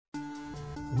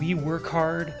We work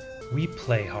hard, we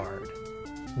play hard.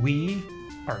 We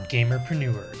are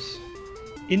gamerpreneurs.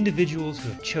 Individuals who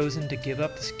have chosen to give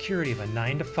up the security of a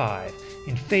 9-to-5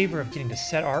 in favor of getting to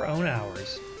set our own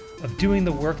hours, of doing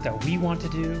the work that we want to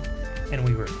do, and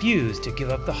we refuse to give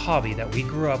up the hobby that we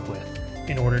grew up with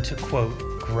in order to, quote,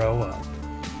 grow up.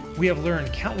 We have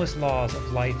learned countless laws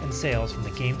of life and sales from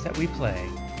the games that we play,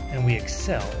 and we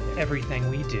excel in everything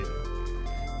we do.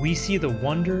 We see the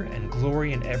wonder and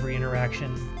glory in every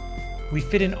interaction. We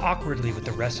fit in awkwardly with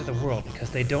the rest of the world because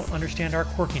they don't understand our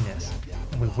quirkiness,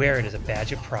 and we wear it as a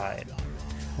badge of pride.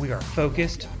 We are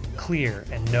focused, clear,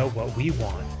 and know what we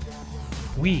want.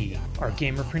 We are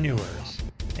gamerpreneurs,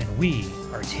 and we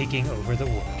are taking over the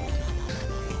world.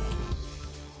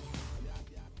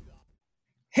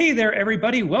 Hey there,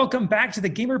 everybody. Welcome back to the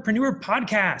Gamerpreneur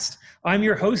Podcast. I'm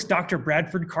your host, Dr.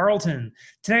 Bradford Carlton.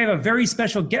 Today, I have a very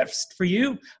special guest for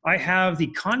you. I have the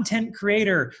content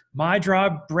creator,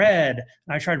 Mah-Dry-Bread.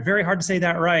 I tried very hard to say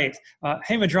that right.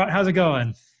 Hey, Mah-Dry, how's it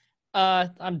going?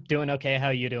 I'm doing okay. How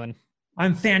are you doing?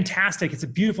 I'm fantastic. It's a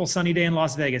beautiful sunny day in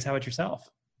Las Vegas. How about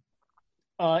yourself?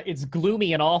 It's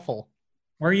gloomy and awful.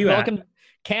 Where are you Welcome, at?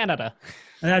 Canada.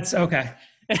 That's okay.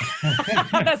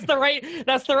 That's the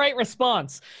right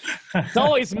response. It's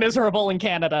always miserable in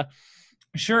Canada.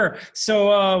 Sure.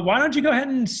 So why don't you go ahead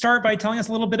and start by telling us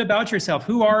a little bit about yourself?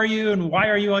 Who are you and why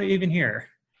are you even here?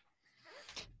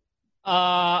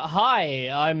 Hi,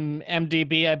 I'm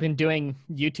MDB. I've been doing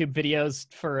YouTube videos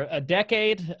for a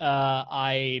decade.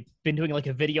 I've been doing like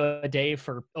a video a day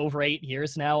for over 8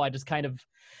 years now. I just kind of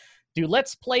do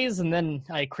Let's Plays, and then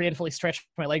I creatively stretch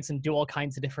my legs and do all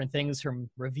kinds of different things, from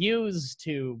reviews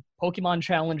to Pokemon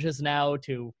challenges now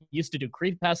to used to do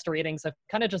creepypasta readings. I've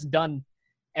kind of just done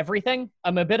everything.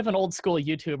 I'm a bit of an old school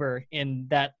YouTuber in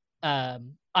that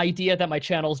idea that my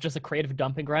channel is just a creative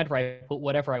dumping ground where I put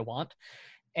whatever I want.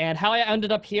 And how I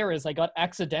ended up here is I got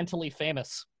accidentally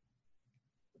famous.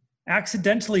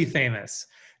 Accidentally famous?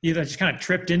 You just kind of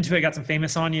tripped into it, got some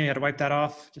famous on you, you had to wipe that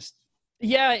off?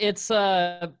 Yeah, it's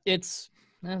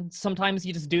sometimes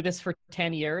you just do this for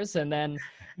 10 years and then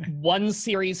one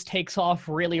series takes off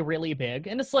really, really big.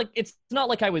 And it's not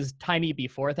like I was tiny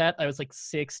before that. I was like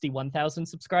 61,000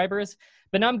 subscribers,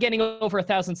 but now I'm getting over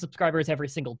 1,000 subscribers every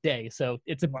single day. So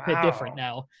it's a bit different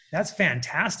now. That's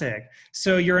fantastic.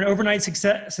 So you're an overnight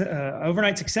success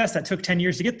that took 10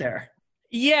 years to get there.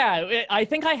 Yeah, I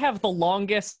think I have the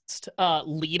longest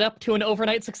lead up to an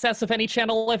overnight success of any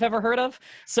channel I've ever heard of.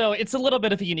 So it's a little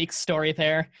bit of a unique story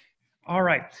there. All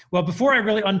right. Well, before I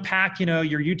really unpack, your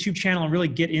YouTube channel and really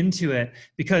get into it,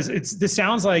 because this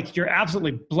sounds like you're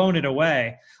absolutely blown it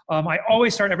away. I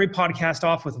always start every podcast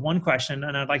off with one question,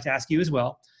 and I'd like to ask you as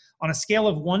well. On a scale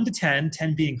of 1 to 10,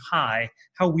 10 being high,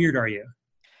 how weird are you?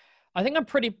 I think I'm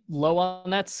pretty low on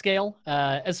that scale.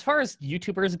 As far as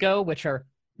YouTubers go, which are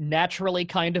naturally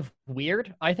kind of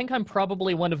weird, I think I'm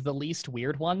probably one of the least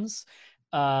weird ones.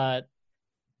 I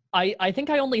think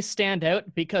I only stand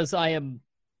out because I am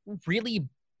really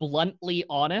bluntly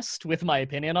honest with my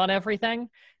opinion on everything.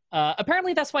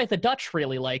 Apparently that's why the Dutch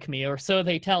really like me, or so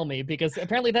they tell me, because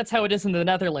apparently that's how it is in the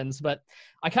Netherlands, but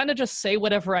I kind of just say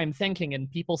whatever I'm thinking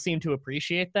and people seem to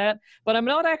appreciate that. But I'm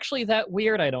not actually that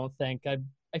weird, I don't think.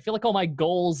 I feel like all my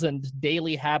goals and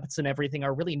daily habits and everything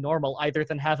are really normal, other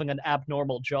than having an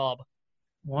abnormal job.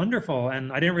 Wonderful.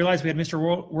 And I didn't realize we had Mr.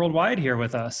 Worldwide here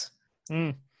with us.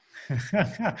 Mm.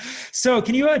 So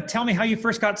can you tell me how you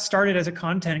first got started as a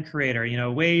content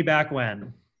creator, way back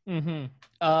when?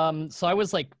 Mm-hmm. So I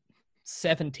was like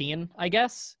 17, I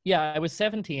guess. Yeah, I was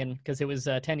 17 because it was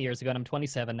 10 years ago and I'm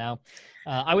 27 now.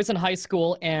 I was in high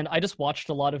school and I just watched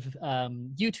a lot of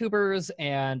YouTubers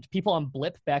and people on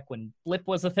Blip back when Blip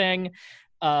was a thing.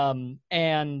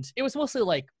 And it was mostly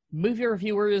like movie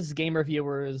reviewers, game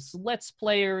reviewers, Let's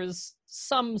Players,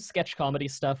 some sketch comedy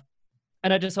stuff.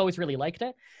 And I just always really liked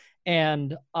it.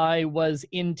 And I was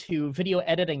into video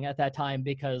editing at that time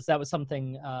because that was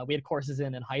something we had courses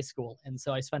in high school. And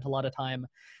so I spent a lot of time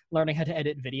learning how to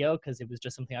edit video because it was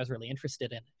just something I was really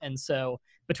interested in. And so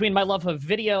between my love of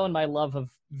video and my love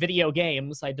of video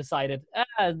games, I decided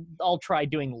I'll try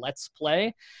doing Let's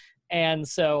Play. And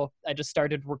so I just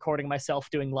started recording myself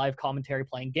doing live commentary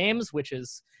playing games, which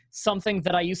is something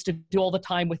that I used to do all the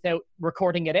time without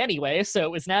recording it anyway, so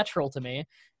it was natural to me.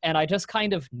 And I just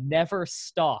kind of never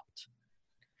stopped.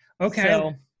 Okay,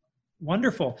 so,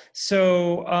 wonderful.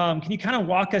 So can you kind of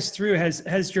walk us through,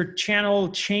 has your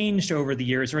channel changed over the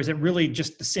years, or is it really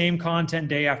just the same content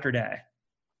day after day?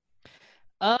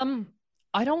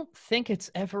 I don't think it's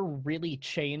ever really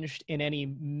changed in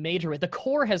any major way. The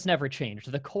core has never changed.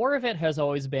 The core of it has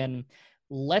always been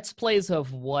Let's Plays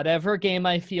of whatever game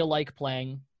I feel like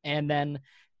playing, And then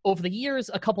over the years,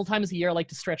 a couple times a year, I like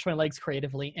to stretch my legs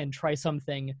creatively and try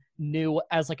something new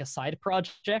as like a side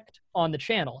project on the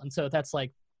channel. And so that's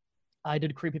like, I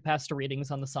did creepypasta readings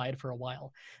on the side for a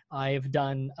while. I've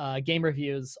done game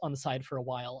reviews on the side for a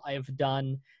while. I've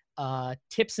done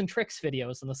tips and tricks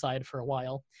videos on the side for a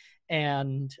while.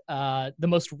 And the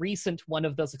most recent one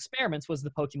of those experiments was the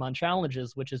Pokemon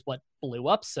challenges, which is what blew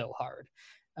up so hard.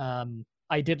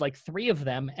 I did like 3 of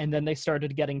them, and then they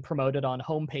started getting promoted on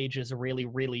homepages really,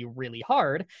 really, really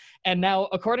hard. And now,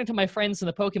 according to my friends in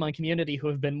the Pokemon community who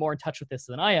have been more in touch with this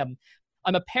than I am,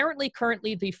 I'm apparently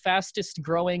currently the fastest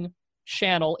growing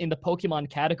channel in the Pokemon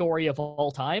category of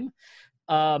all time,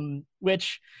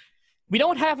 which we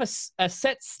don't have a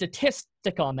set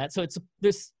statistic on that. So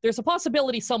there's a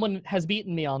possibility someone has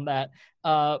beaten me on that.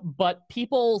 But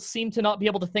people seem to not be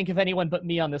able to think of anyone but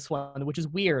me on this one, which is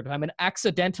weird. I'm an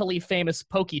accidentally famous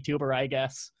PokeTuber, I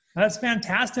guess. That's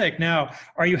fantastic. Now,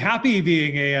 are you happy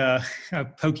being a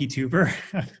PokeTuber?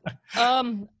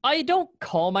 I don't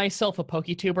call myself a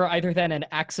PokeTuber either than an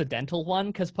accidental one,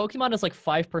 because Pokemon is like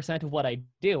 5% of what I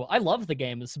do. I love the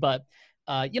games, but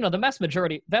the vast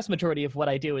majority of what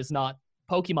I do is not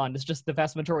Pokemon. It's just the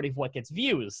vast majority of what gets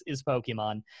views is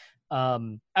Pokemon.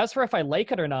 As for if I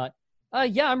like it or not,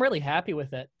 yeah, I'm really happy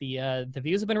with it. The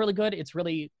views have been really good. It's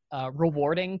really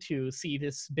rewarding to see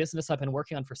this business I've been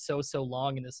working on for so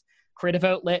long in this creative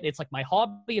outlet. It's like my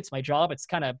hobby. It's my job.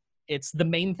 It's the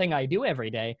main thing I do every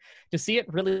day. To see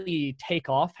it really take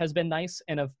off has been nice.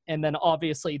 And then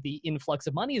obviously the influx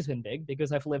of money has been big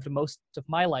because I've lived most of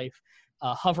my life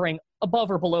hovering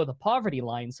above or below the poverty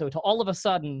line. So to all of a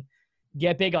sudden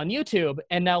get big on YouTube,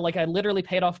 and now like I literally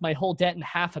paid off my whole debt in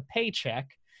half a paycheck.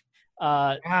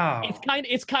 Wow.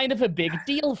 It's kind of a big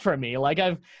deal for me. Like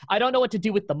I don't know what to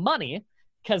do with the money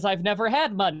because I've never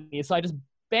had money, so I just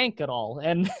bank it all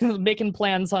and making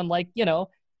plans on like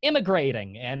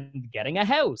immigrating and getting a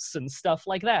house and stuff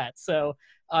like that. So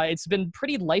it's been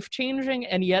pretty life-changing,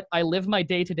 and yet I live my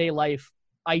day-to-day life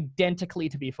identically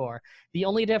to before. The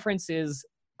only difference is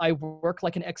I work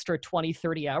like an extra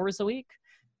 20-30 hours a week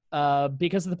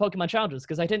because of the Pokemon challenges,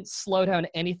 because I didn't slow down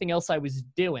anything else I was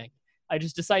doing. I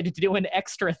just decided to do an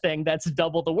extra thing that's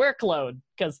double the workload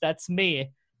because that's me.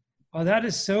 Oh, that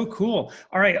is so cool.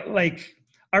 All right, like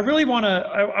I really want to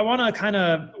I want to kind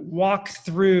of walk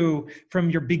through from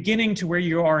your beginning to where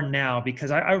you are now,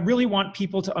 because I really want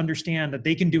people to understand that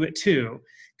they can do it too.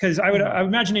 Because I would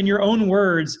imagine in your own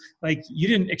words, like you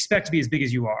didn't expect to be as big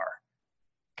as you are.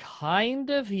 Kind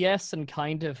of yes and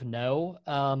kind of no.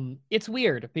 It's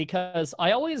weird because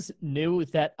I always knew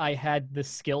that I had the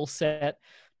skill set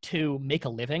to make a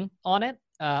living on it.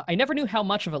 I never knew how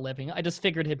much of a living. I just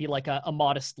figured it'd be like a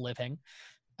modest living.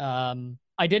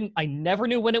 I never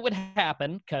knew when it would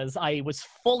happen because I was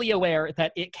fully aware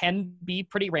that it can be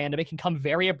pretty random. It can come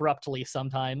very abruptly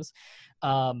sometimes.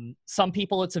 Some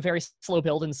people it's a very slow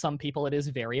build, and some people it is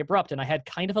very abrupt. And I had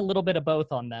kind of a little bit of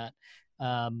both on that.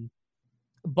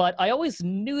 But I always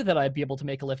knew that I'd be able to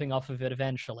make a living off of it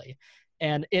eventually.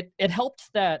 And it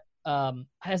helped that I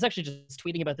was actually just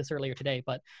tweeting about this earlier today,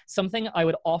 but something I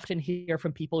would often hear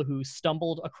from people who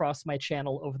stumbled across my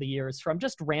channel over the years from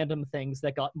just random things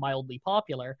that got mildly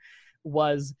popular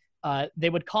was they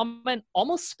would comment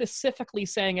almost specifically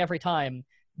saying every time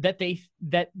that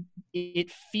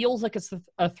it feels like it's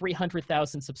a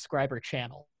 300,000 subscriber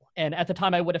channel. And at the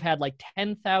time, I would have had like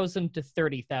 10,000 to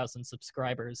 30,000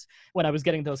 subscribers when I was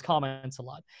getting those comments a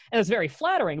lot. And it's very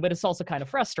flattering, but it's also kind of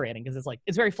frustrating because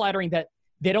it's very flattering that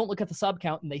they don't look at the sub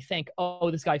count and they think,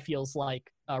 oh, this guy feels like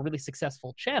a really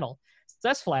successful channel. So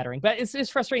that's flattering, but it's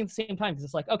frustrating at the same time because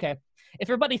it's like, okay, if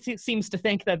everybody seems to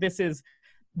think that this is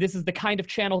the kind of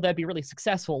channel that'd be really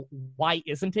successful, why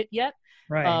isn't it yet?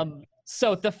 Right.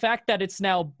 So the fact that it's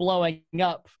now blowing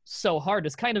up so hard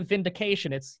is kind of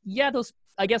vindication.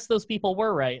 I guess those people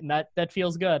were right, and that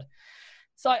feels good.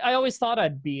 So I always thought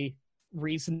I'd be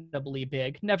reasonably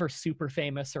big, never super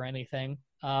famous or anything.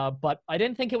 But I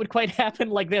didn't think it would quite happen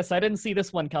like this. I didn't see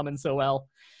this one coming so well.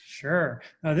 Sure.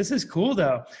 This is cool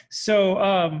though. So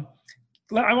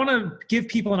I want to give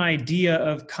people an idea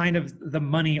of kind of the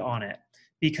money on it,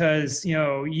 because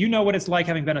you know what it's like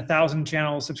having been 1,000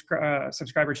 channel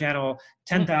subscriber channel,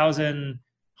 10,000,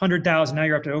 100,000. Now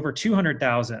you're up to over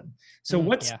 200,000. So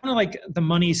what's kind of like the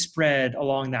money spread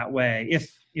along that way,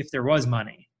 if there was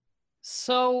money?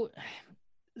 So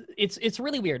it's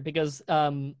really weird because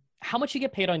how much you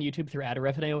get paid on YouTube through ad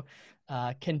revenue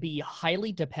can be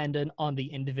highly dependent on the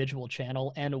individual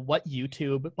channel and what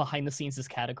YouTube behind the scenes is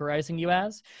categorizing you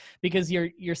as. Because your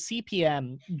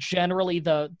CPM, generally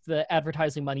the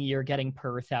advertising money you're getting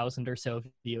per 1,000 or so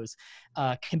views,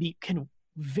 can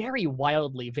very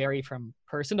wildly vary from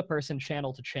person to person,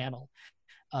 channel to channel.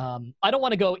 I don't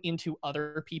want to go into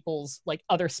other people's, like,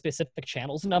 other specific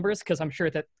channels numbers, because I'm sure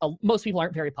that most people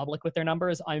aren't very public with their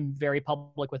numbers. I'm very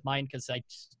public with mine because I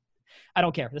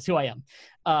don't care. That's who I am.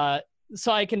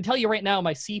 So I can tell you right now,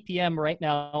 my CPM right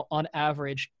now on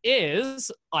average is,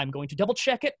 I'm going to double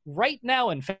check it right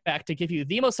now, in fact, to give you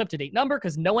the most up-to-date number,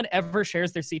 because no one ever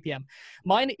shares their CPM.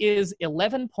 Mine is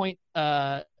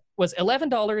was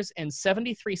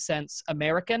 $11.73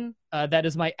 American. That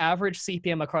is my average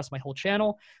CPM across my whole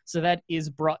channel. So that is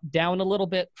brought down a little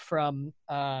bit from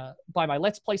by my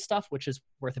Let's Play stuff, which is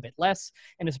worth a bit less,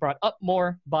 and is brought up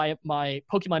more by my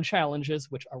Pokemon challenges,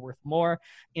 which are worth more.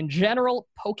 In general,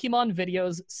 Pokemon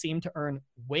videos seem to earn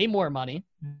way more money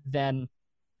than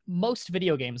most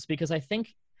video games, because I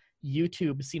think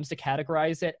YouTube seems to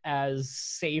categorize it as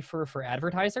safer for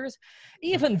advertisers.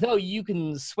 Even though you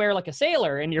can swear like a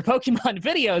sailor in your Pokemon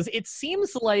videos, it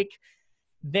seems like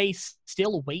they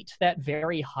still weight that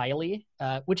very highly,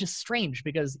 which is strange,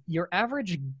 because your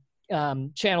average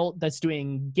channel that's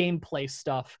doing gameplay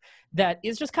stuff that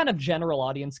is just kind of general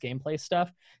audience gameplay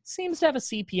stuff seems to have a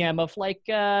CPM of like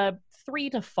 $3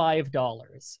 to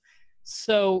 $5.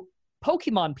 So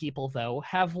Pokemon people, though,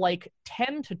 have like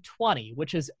 10 to 20,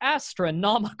 which is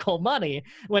astronomical money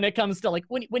when it comes to, like,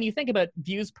 when you think about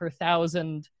views per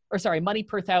thousand, or sorry, money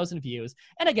per thousand views.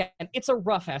 And again, it's a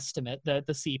rough estimate, the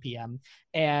CPM,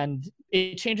 and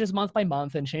it changes month by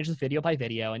month and changes video by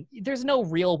video. And there's no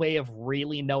real way of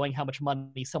really knowing how much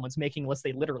money someone's making unless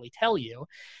they literally tell you.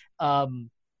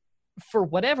 For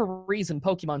whatever reason,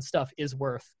 Pokemon stuff is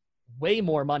worth way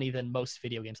more money than most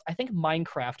video games. I think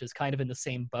Minecraft is kind of in the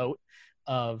same boat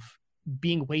of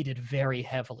being weighted very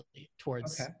heavily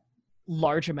towards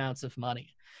large amounts of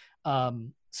money.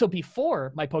 So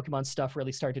before my Pokemon stuff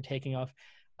really started taking off,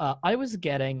 I was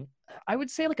getting, I would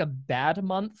say, like, a bad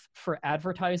month for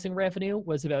advertising revenue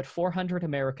was about $400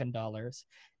 American,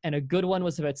 and a good one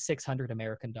was about $600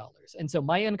 American. And so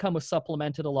my income was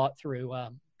supplemented a lot through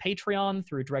Patreon,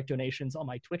 through direct donations on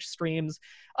my Twitch streams,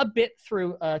 a bit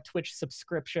through Twitch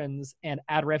subscriptions and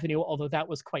ad revenue, although that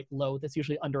was quite low. That's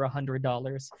usually under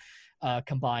 $100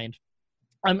 combined.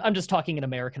 I'm just talking in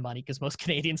American money, because most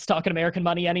Canadians talk in American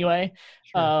money anyway.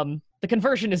 Sure. The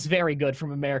conversion is very good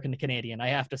from American to Canadian, I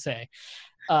have to say.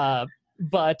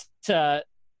 But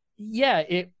yeah,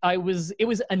 it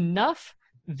was enough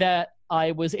that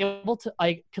I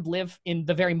could live in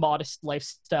the very modest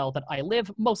lifestyle that I live,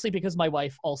 mostly because my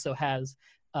wife also has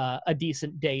a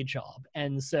decent day job.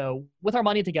 And so with our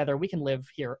money together, we can live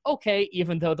here okay,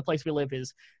 even though the place we live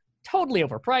is totally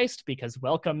overpriced, because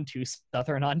welcome to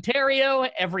Southern Ontario,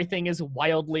 everything is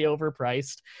wildly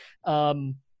overpriced.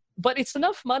 But it's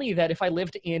enough money that if I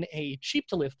lived in a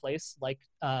cheap-to-live place like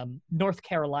North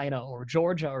Carolina or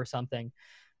Georgia or something,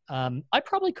 I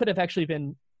probably could have actually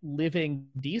been living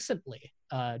decently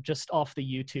just off the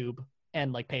YouTube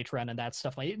and like Patreon and that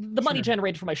stuff. The money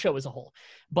generated from my show as a whole.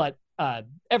 But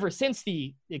ever since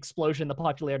the explosion, the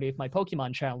popularity of my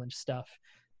Pokemon challenge stuff,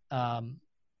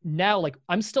 now, like,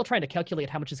 I'm still trying to calculate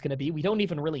how much it's going to be. We don't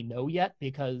even really know yet,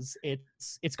 because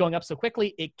it's going up so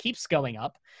quickly. It keeps going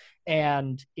up,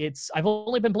 and I've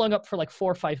only been blowing up for like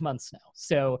 4 or 5 months now.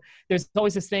 So there's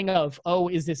always this thing of, oh,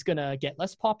 is this going to get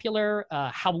less popular?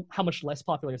 How much less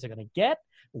popular is it going to get?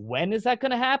 When is that going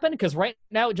to happen? Because right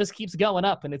now it just keeps going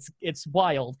up, and it's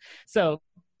wild. So,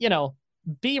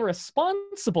 be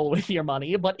responsible with your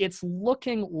money, but it's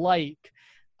looking like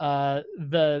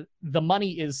the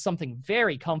money is something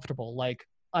very comfortable. Like,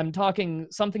 I'm talking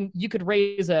something you could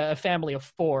raise a family of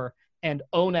 4 and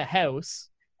own a house,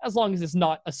 as long as it's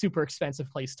not a super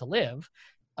expensive place to live,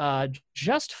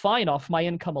 just fine off my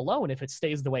income alone if it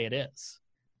stays the way it is.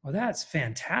 Well, that's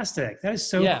fantastic. That is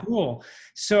so cool.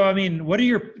 So, I mean, what are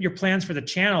your plans for the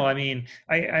channel? I mean,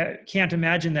 I can't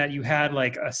imagine that you had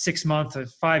like a 6-month or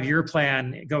 5-year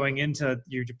plan going into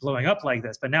you blowing up like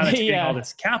this. But now that you're getting all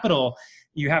this capital,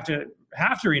 you have to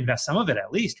reinvest some of it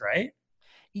at least, right?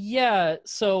 Yeah.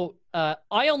 So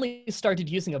I only started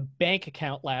using a bank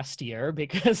account last year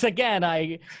because, again,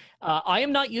 I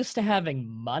am not used to having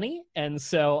money. And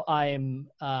so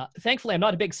thankfully, I'm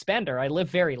not a big spender. I live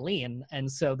very lean.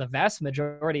 And so the vast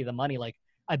majority of the money, like,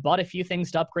 I bought a few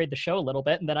things to upgrade the show a little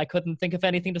bit, and then I couldn't think of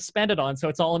anything to spend it on. So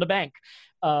it's all in a bank.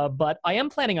 But I am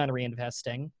planning on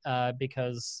reinvesting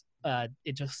because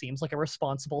it just seems like a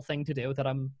responsible thing to do that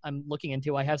I'm looking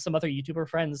into. I have some other YouTuber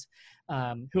friends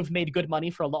who've made good money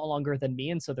for a lot longer than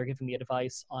me, and so they're giving me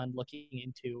advice on looking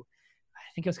into, I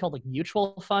think it was called like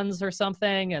mutual funds or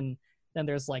something, and then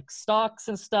there's like stocks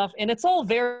and stuff, and it's all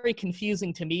very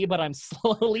confusing to me, but I'm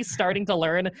slowly starting to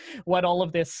learn what all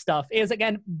of this stuff is.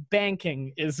 Again,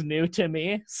 banking is new to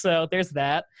me, so there's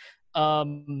that.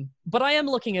 But I am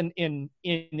looking in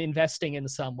investing in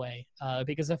some way,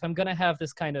 because if I'm going to have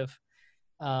this kind of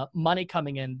money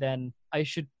coming in, then I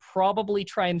should probably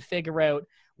try and figure out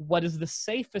what is the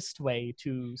safest way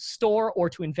to store or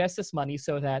to invest this money,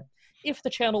 so that if the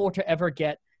channel were to ever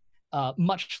get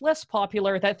much less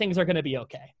popular, that things are going to be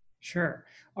okay. Sure.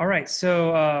 All right.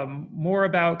 So more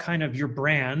about kind of your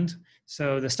brand.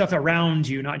 So the stuff around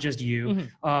you, not just you.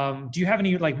 Do you have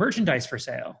any like merchandise for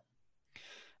sale?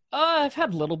 I've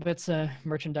had little bits of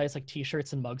merchandise like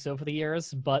t-shirts and mugs over the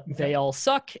years, but they all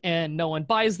suck and no one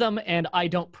buys them and I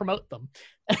don't promote them.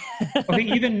 Okay,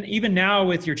 even now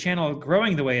with your channel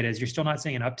growing the way it is, you're still not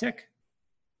seeing an uptick?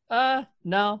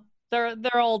 No. They're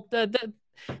all the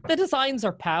designs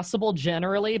are passable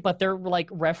generally, but they're like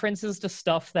references to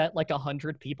stuff that like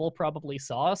 100 people probably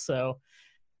saw, so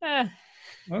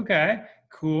Okay,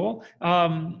 cool.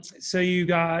 So you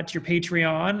got your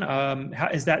Patreon.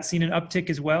 Has that seen an uptick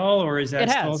as well, or is that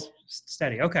still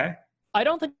steady? Okay. I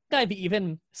don't think I've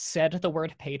even said the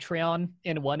word Patreon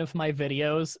in one of my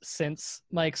videos since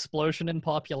my explosion in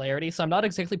popularity, so I'm not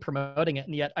exactly promoting it,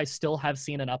 and yet I still have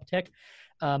seen an uptick.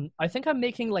 I think I'm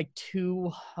making like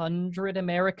 200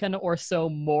 American or so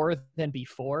more than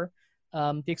before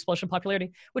the explosion in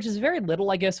popularity, which is very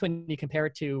little, I guess, when you compare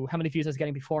it to how many views I was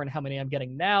getting before and how many I'm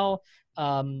getting now.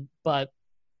 But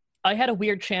I had a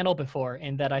weird channel before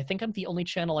in that I think I'm the only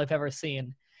channel I've ever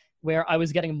seen where I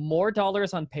was getting more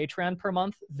dollars on Patreon per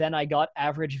month than I got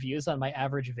average views on my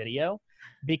average video,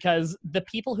 because the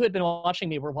people who had been watching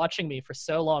me were watching me for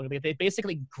so long. They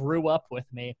basically grew up with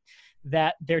me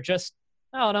that they're just,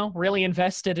 I don't know, really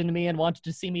invested in me and wanted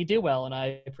to see me do well, and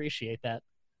I appreciate that.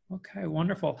 Okay,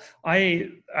 wonderful. I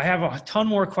have a ton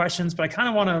more questions, but I kind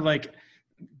of want to like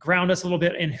ground us a little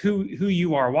bit in who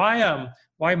you are. Why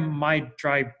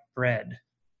Mah-Dry-Bread?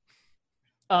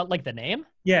 Like the name?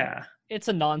 Yeah. It's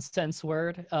a nonsense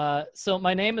word. So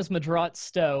my name is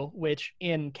Mah-Dry-Stow, which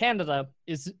in Canada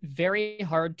is very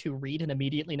hard to read and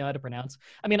immediately know how to pronounce.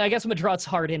 I mean, I guess Mah-Dry's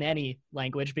hard in any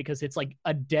language because it's like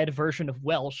a dead version of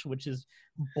Welsh, which is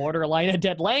borderline a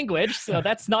dead language. So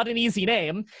that's not an easy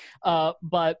name.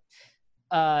 But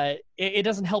it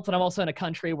doesn't help that I'm also in a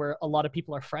country where a lot of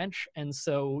people are French. And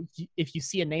so if you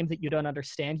see a name that you don't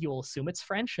understand, you will assume it's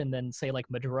French and then say like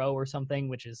Madro or something,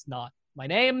 which is not my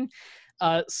name.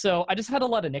 So I just had a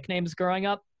lot of nicknames growing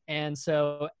up. And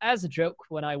so as a joke,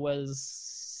 when I was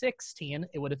 16,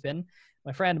 it would have been,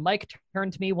 my friend Mike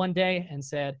turned to me one day and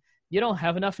said, "You don't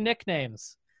have enough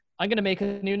nicknames. I'm going to make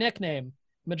a new nickname,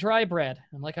 Mah-Dry-Bread."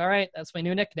 I'm like, all right, that's my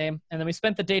new nickname. And then we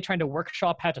spent the day trying to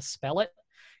workshop how to spell it,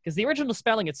 because the original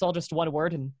spelling, it's all just one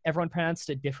word and everyone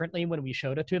pronounced it differently when we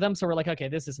showed it to them. So we're like, okay,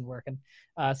 this isn't working.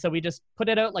 So we just put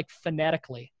it out like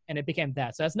phonetically and it became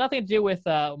that. So it has nothing to do with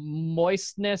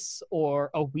moistness or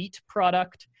a wheat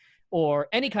product or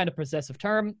any kind of possessive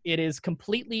term. It is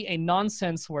completely a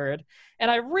nonsense word. And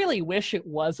I really wish it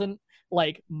wasn't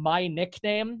like my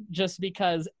nickname, just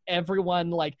because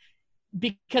everyone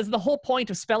because the whole point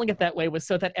of spelling it that way was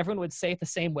so that everyone would say it the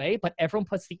same way, but everyone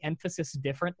puts the emphasis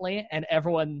differently, and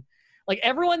everyone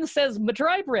says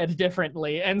Mah-Dry-Bread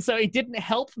differently, and so it didn't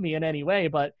help me in any way.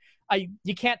 But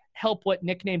you can't help what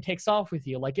nickname takes off with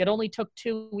you. Like, it only took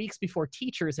 2 weeks before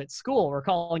teachers at school were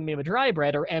calling me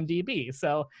Mah-Dry-Bread or MDB,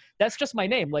 so that's just my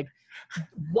name. Like,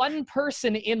 one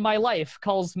person in my life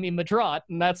calls me Madrat,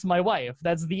 and that's my wife.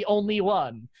 That's the only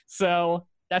one. So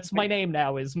that's my name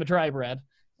now, is Mah-Dry-Bread.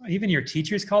 Even your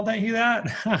teachers called you that?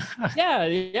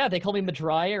 Yeah, they call me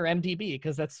Mah-Dry or MDB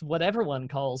because that's what everyone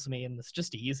calls me, and it's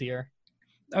just easier.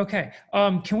 Okay.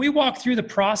 Can we walk through the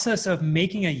process of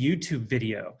making a YouTube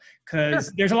video?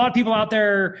 Because there's a lot of people out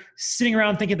there sitting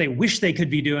around thinking they wish they could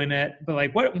be doing it, but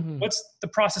like, what's the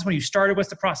process when you started? What's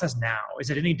the process now? Is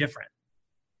it any different?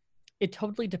 It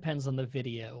totally depends on the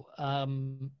video.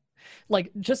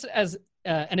 Like, just as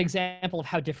an example of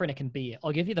how different it can be,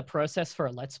 I'll give you the process for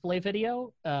a Let's Play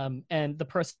video and the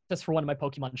process for one of my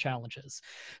Pokemon challenges.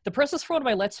 The process for one of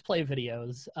my Let's Play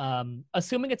videos,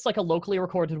 assuming it's like a locally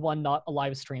recorded one, not a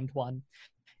live streamed one,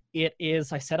 it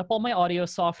is, I set up all my audio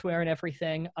software and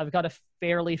everything. I've got a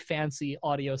fairly fancy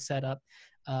audio setup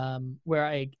where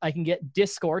I can get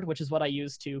Discord, which is what I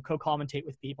use to co-commentate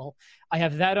with people. I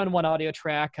have that on one audio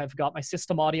track. I've got my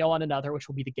system audio on another, which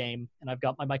will be the game, and I've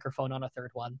got my microphone on a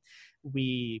third one.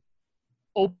 We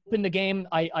open the game.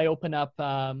 I open up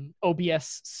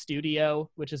OBS Studio,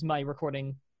 which is my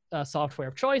recording software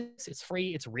of choice. It's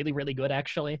free. It's really, really good,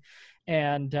 actually.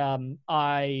 And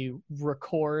I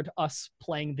record us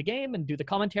playing the game and do the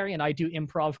commentary, and I do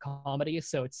improv comedy.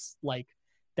 So it's like,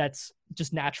 that's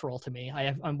just natural to me.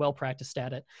 I'm well practiced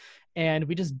at it. And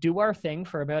we just do our thing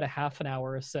for about a half an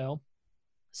hour or so.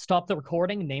 Stop the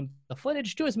recording, name the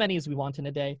footage, do as many as we want in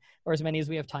a day, or as many as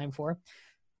we have time for.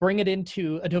 Bring it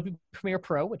into Adobe Premiere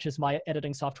Pro, which is my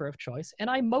editing software of choice. And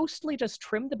I mostly just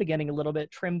trim the beginning a little bit,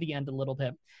 trim the end a little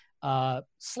bit,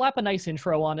 slap a nice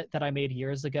intro on it that I made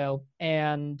years ago.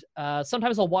 And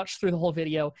sometimes I'll watch through the whole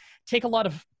video, take a lot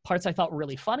of parts I thought were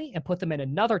really funny and put them in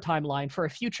another timeline for a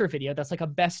future video that's like a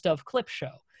best of clip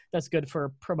show. That's good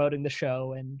for promoting the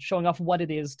show and showing off what it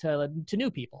is to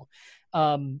new people.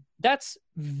 That's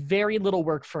very little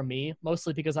work for me,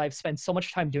 mostly because I've spent so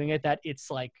much time doing it that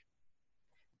it's like,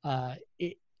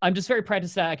 I'm just very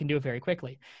practiced that I can do it very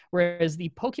quickly. Whereas the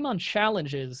Pokemon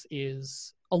challenges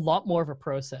is a lot more of a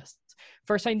process.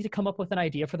 First, I need to come up with an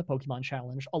idea for the Pokemon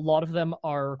challenge. A lot of them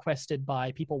are requested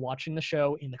by people watching the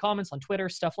show in the comments on Twitter,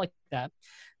 stuff like that.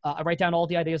 I write down all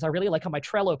the ideas I really like on my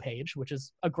Trello page, which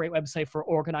is a great website for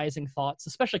organizing thoughts,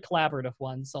 especially collaborative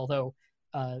ones, although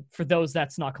for those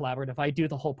that's not collaborative. I do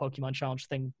the whole Pokemon challenge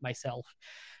thing myself.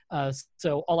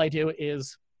 So all I do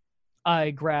is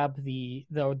I grab the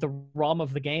ROM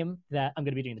of the game that I'm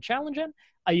going to be doing the challenge in.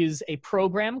 I use a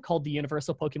program called the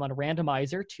Universal Pokemon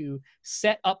Randomizer to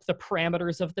set up the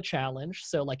parameters of the challenge.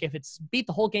 So like if it's beat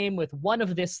the whole game with one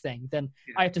of this thing, then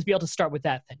I have to be able to start with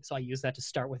that thing. So I use that to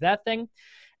start with that thing.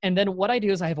 And then what I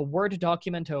do is I have a Word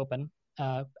document open.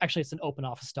 Actually, it's an open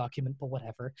office document, but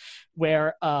whatever,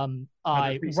 where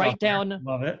I write down.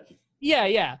 Love it.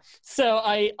 Yeah. So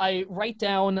I write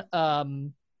down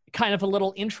kind of a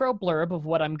little intro blurb of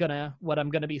what I'm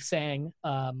gonna be saying,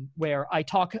 where I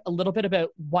talk a little bit about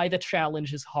why the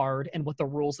challenge is hard and what the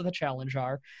rules of the challenge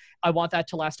are. I want that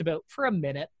to last about for a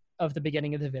minute of the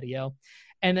beginning of the video,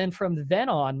 and then from then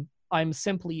on, I'm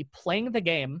simply playing the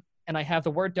game, and I have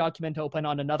the Word document open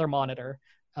on another monitor.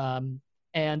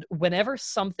 And whenever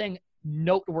something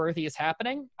noteworthy is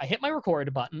happening, I hit my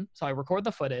record button, so I record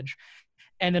the footage,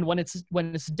 and then when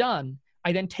it's done,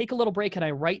 I then take a little break and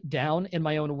I write down in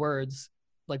my own words,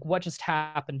 like what just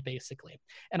happened, basically.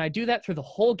 And I do that through the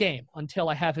whole game until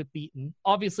I have it beaten.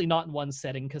 Obviously not in one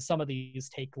setting, because some of these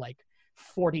take like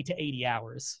 40 to 80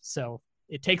 hours. So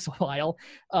it takes a while.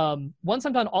 Once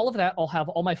I'm done all of that, I'll have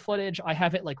all my footage. I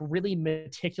have it like really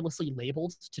meticulously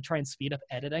labeled to try and speed up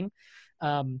editing.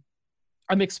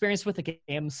 I'm experienced with the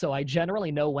game, so I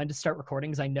generally know when to start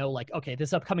recording, because I know like, okay,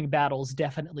 this upcoming battle is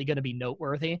definitely going to be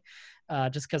noteworthy,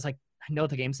 just because I know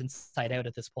the game's inside out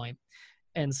at this point.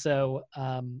 And so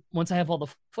once I have all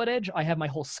the footage, I have my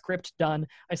whole script done.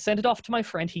 I send it off to my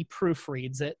friend. He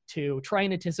proofreads it to try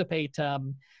and anticipate.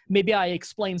 Maybe I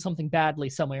explain something badly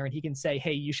somewhere, and he can say,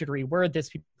 hey, you should reword this.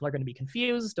 People are going to be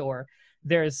confused, or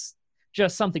there's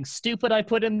just something stupid I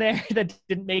put in there that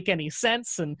didn't make any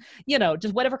sense. And, you know,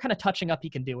 just whatever kind of touching up he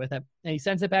can do with it. And he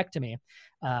sends it back to me.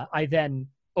 I then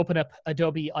open up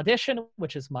Adobe Audition,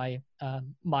 which is my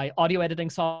audio editing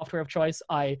software of choice.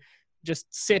 I just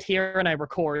sit here and I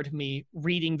record me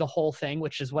reading the whole thing,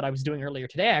 which is what I was doing earlier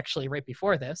today, actually, right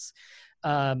before this.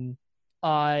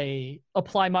 I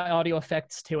apply my audio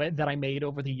effects to it that I made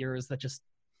over the years that just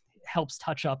helps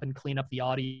touch up and clean up the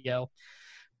audio.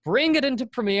 Bring it into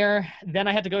Premiere. Then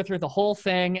I had to go through the whole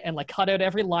thing and like cut out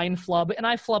every line flub, and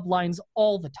I flub lines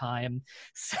all the time.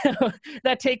 So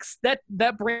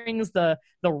that brings the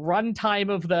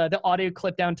runtime of the audio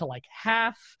clip down to like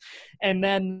half. And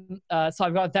then so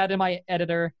I've got that in my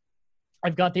editor.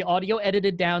 I've got the audio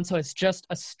edited down, so it's just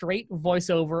a straight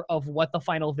voiceover of what the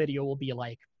final video will be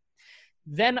like.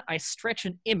 Then I stretch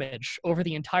an image over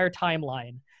the entire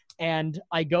timeline, and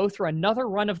I go through another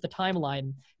run of the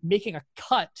timeline, making a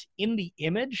cut in the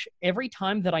image every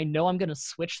time that I know I'm going to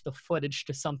switch the footage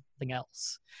to something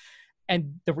else.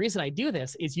 And the reason I do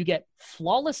this is you get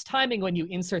flawless timing when you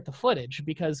insert the footage,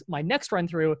 because my next run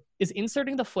through is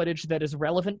inserting the footage that is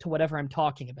relevant to whatever I'm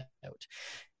talking about.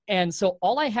 And so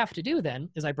all I have to do then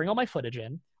is I bring all my footage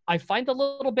in, I find the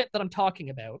little bit that I'm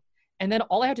talking about, and then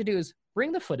all I have to do is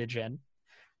bring the footage in,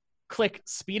 click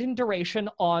speed and duration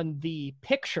on the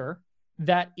picture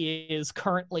that is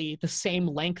currently the same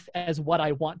length as what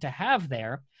I want to have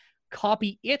there,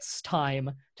 copy its time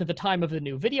to the time of the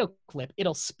new video clip.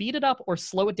 It'll speed it up or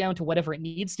slow it down to whatever it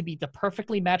needs to be to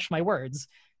perfectly match my words,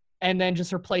 and then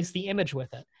just replace the image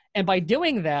with it. And by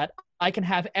doing that, I can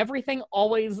have everything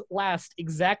always last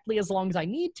exactly as long as I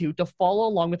need to follow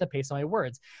along with the pace of my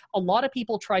words. A lot of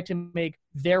people try to make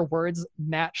their words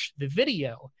match the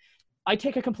video. I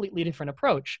take a completely different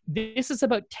approach. This is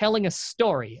about telling a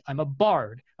story. I'm a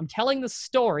bard. I'm telling the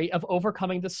story of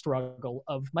overcoming the struggle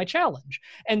of my challenge.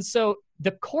 And so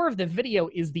the core of the video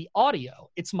is the audio.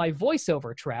 It's my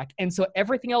voiceover track. And so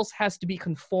everything else has to be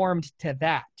conformed to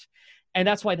that. And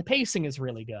that's why the pacing is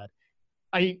really good.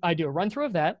 I do a run through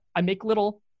of that. I make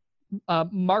little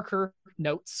marker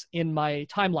notes in my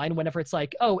timeline whenever it's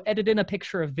like, oh, edit in a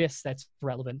picture of this that's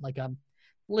relevant, like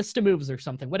list of moves or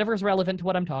something, whatever is relevant to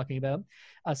what I'm talking about.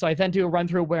 So I then do a run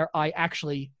through where I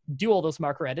actually do all those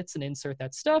marker edits and insert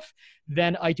that stuff.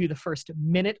 Then I do the first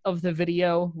minute of the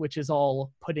video, which is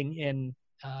all putting in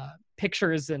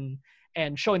pictures and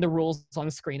showing the rules on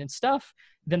the screen and stuff.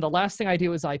 Then the last thing I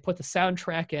do is I put the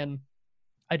soundtrack in.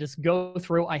 I just go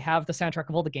through, I have the soundtrack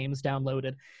of all the games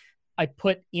downloaded. I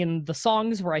put in the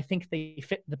songs where I think they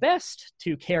fit the best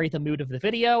to carry the mood of the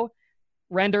video,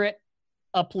 render it,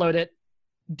 upload it,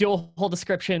 do a whole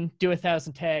description, do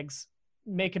 1,000 tags,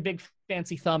 make a big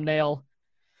fancy thumbnail,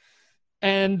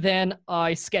 and then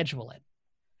I schedule it.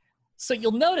 So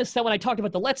you'll notice that when I talked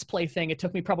about the Let's Play thing, it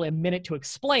took me probably a minute to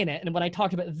explain it. And when I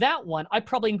talked about that one, I've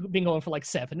probably been going for like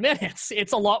 7 minutes.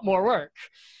 It's a lot more work.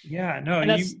 Yeah, no, and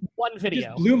that's one video.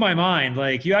 Just blew my mind.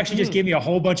 Like, you actually just gave me a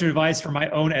whole bunch of advice for my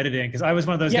own editing, because I was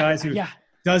one of those guys who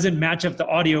doesn't match up the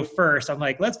audio first. I'm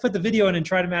like, let's put the video in and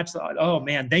try to match the audio. Oh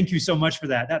man, thank you so much for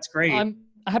that. That's great. I'm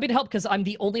happy to help because I'm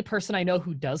the only person I know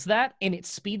who does that, and it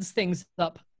speeds things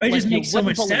up. It just makes so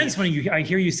much sense when I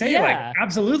hear you say like,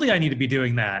 absolutely, I need to be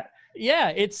doing that. Yeah,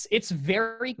 it's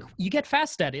very, you get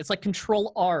fast at it. It's like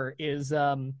Control R is,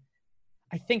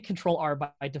 I think Control R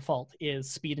by default is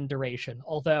speed and duration,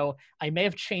 although I may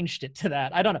have changed it to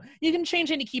that. I don't know. You can change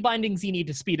any key bindings you need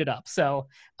to speed it up. So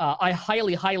I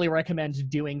highly, highly recommend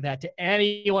doing that to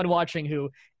anyone watching who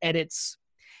edits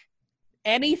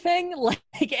anything, like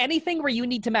anything where you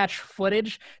need to match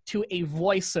footage to a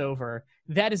voiceover.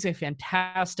 That is a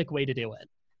fantastic way to do it.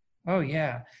 Oh,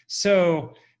 yeah.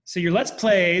 So your Let's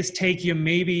Plays take you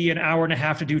maybe an hour and a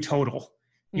half to do total.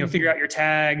 You know, figure out your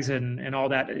tags and all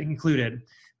that included.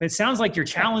 But it sounds like your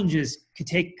challenges could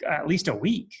take at least a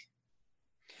week.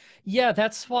 Yeah,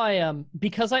 that's why,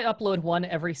 because I upload one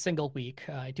every single week,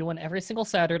 I do one every single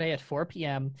Saturday at 4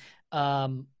 p.m.,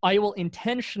 I will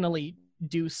intentionally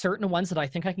do certain ones that I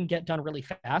think I can get done really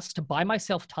fast to buy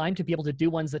myself time to be able to do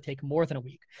ones that take more than a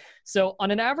week. So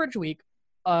on an average week,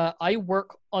 I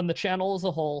work on the channel as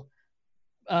a whole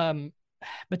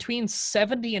between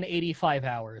 70 and 85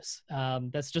 hours.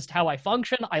 That's just how I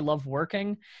function. I love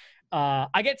working.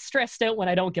 I get stressed out when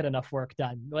I don't get enough work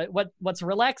done. What's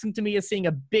relaxing to me is seeing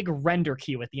a big render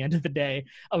queue at the end of the day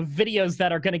of videos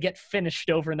that are going to get finished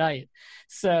overnight.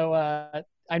 So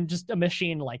I'm just a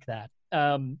machine like that.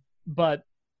 But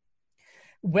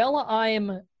while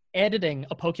I'm editing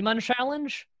a Pokemon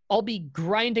challenge, I'll be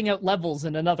grinding out levels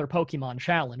in another Pokemon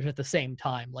challenge at the same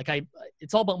time. Like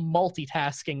it's all about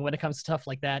multitasking when it comes to stuff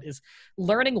like that, is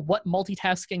learning what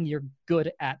multitasking you're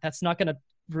good at. That's not going to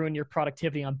ruin your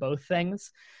productivity on both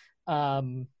things.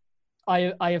 I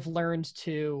have learned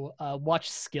to watch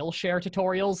Skillshare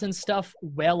tutorials and stuff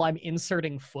while I'm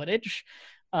inserting footage.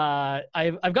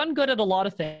 I've gotten good at a lot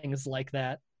of things like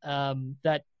that,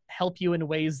 that help you in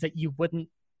ways that you wouldn't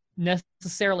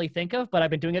necessarily think of, but I've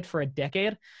been doing it for a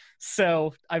decade.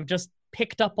 So I've just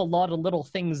picked up a lot of little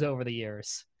things over the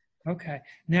years. Okay.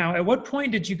 Now, at what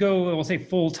point did you go, we'll say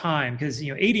full time? Because,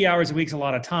 80 hours a week is a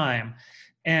lot of time.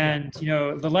 And,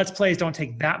 the Let's Plays don't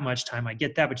take that much time. I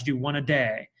get that, but you do one a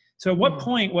day. So at what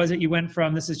point was it you went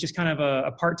from this is just kind of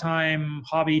a part-time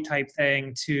hobby type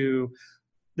thing to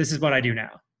this is what I do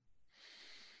now?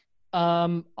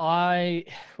 How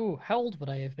old would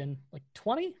I have been? Like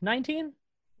 20, 19?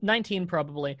 19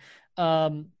 probably,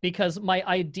 because my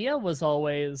idea was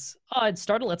always, I'd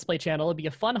start a Let's Play channel, it'd be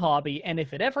a fun hobby, and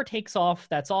if it ever takes off,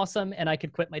 that's awesome, and I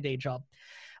could quit my day job.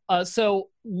 So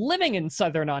living in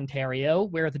Southern Ontario,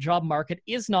 where the job market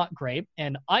is not great,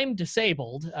 and I'm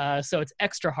disabled, so it's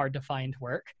extra hard to find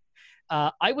work,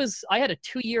 I had a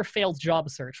 2-year failed job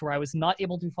search where I was not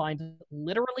able to find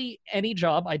literally any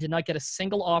job. I did not get a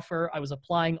single offer. I was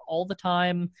applying all the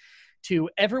time to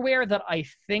everywhere that I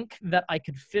think that I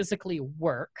could physically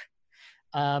work.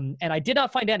 And I did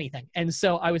not find anything. And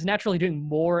so I was naturally doing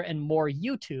more and more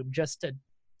YouTube just to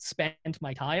spend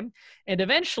my time. And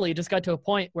eventually just got to a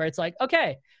point where it's like,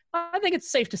 okay, I think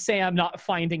it's safe to say I'm not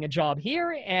finding a job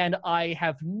here and I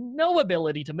have no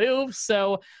ability to move.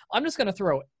 So I'm just going to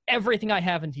throw everything I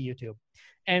have into YouTube.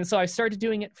 And so I started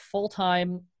doing it full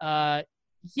time. I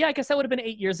guess that would have been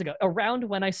 8 years ago, around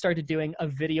when I started doing a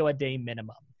video a day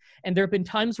minimum. And there have been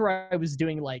times where I was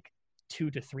doing like 2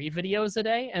 to 3 videos a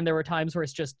day. And there were times where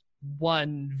it's just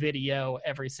one video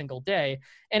every single day,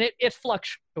 and it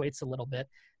fluctuates a little bit.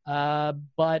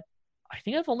 But I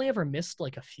think I've only ever missed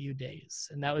like a few days,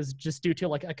 and that was just due to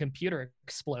like a computer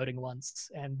exploding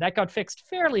once, and that got fixed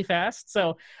fairly fast.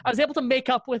 So I was able to make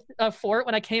up for it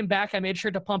when I came back. I made sure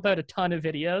to pump out a ton of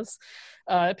videos.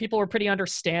 People were pretty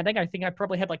understanding. I think I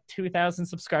probably had like 2,000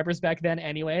 subscribers back then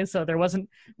anyway, so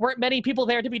weren't many people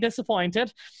there to be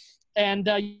disappointed. And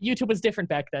YouTube was different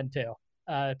back then too.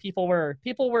 People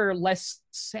were less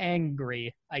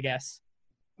angry, I guess.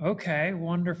 Okay,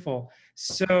 wonderful.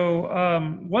 So,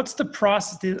 what's the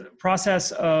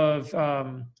process of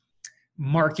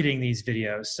marketing these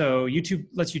videos? So, YouTube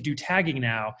lets you do tagging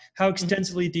now. How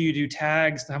extensively do you do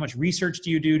tags? How much research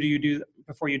do you do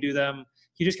before you do them? Can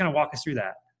you just kind of walk us through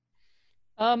that?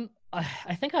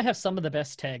 I think I have some of the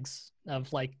best tags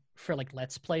for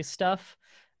Let's Play stuff,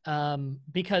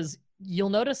 because you'll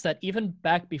notice that even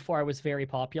back before I was very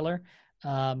popular,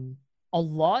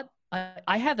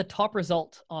 I had the top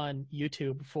result on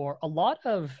YouTube for a lot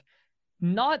of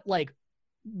not like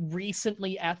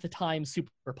recently at the time super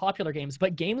popular games,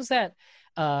 but games that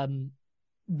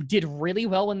did really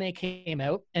well when they came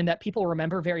out and that people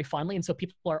remember very fondly. And so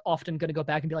people are often going to go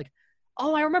back and be like,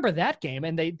 oh, I remember that game.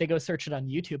 And they go search it on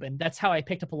YouTube. And that's how I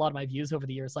picked up a lot of my views over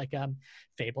the years, like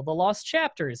Fable the Lost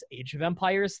Chapters, Age of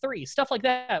Empires 3, stuff like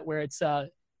that, where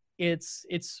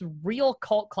it's real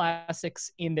cult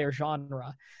classics in their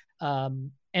genre.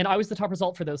 And I was the top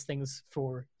result for those things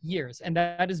for years. And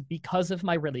that is because of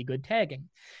my really good tagging.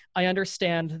 I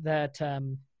understand that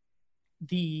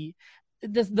the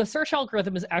search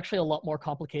algorithm is actually a lot more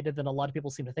complicated than a lot of people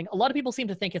seem to think. A lot of people seem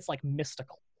to think it's like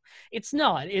mystical. It's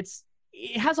not. It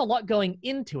has a lot going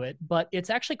into it, but it's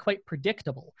actually quite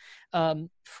predictable.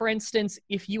 For instance,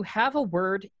 if you have a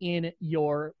word in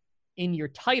your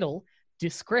title,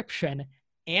 description,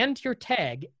 and your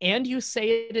tag, and you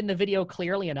say it in the video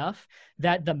clearly enough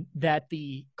that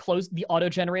the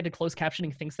auto-generated closed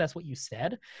captioning thinks that's what you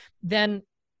said, then,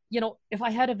 if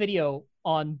I had a video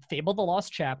on Fable the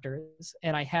Lost Chapters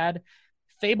and I had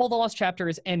Fable the Lost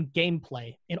Chapters and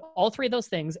gameplay in all three of those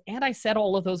things, and I said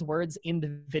all of those words in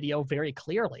the video very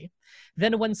clearly,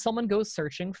 then when someone goes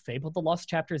searching Fable the Lost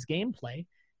Chapters gameplay,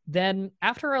 then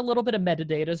after a little bit of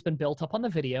metadata has been built up on the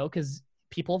video, because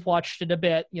people have watched it a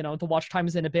bit, the watch time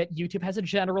is in a bit, YouTube has a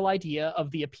general idea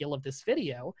of the appeal of this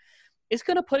video, it's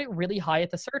going to put it really high at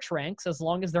the search ranks as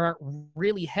long as there aren't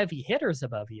really heavy hitters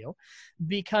above you,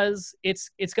 because it's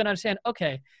going to understand,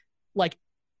 okay, like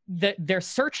they're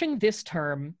searching this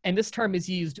term, and this term is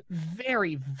used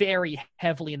very, very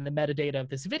heavily in the metadata of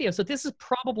this video. So this is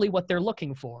probably what they're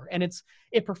looking for. And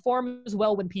it performs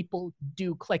well when people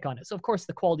do click on it. So of course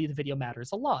the quality of the video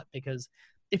matters a lot, because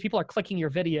if people are clicking your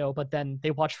video, but then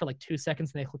they watch for like 2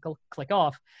 seconds and they click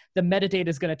off, the metadata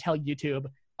is going to tell YouTube,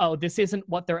 oh, this isn't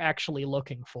what they're actually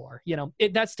looking for.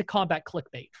 That's to combat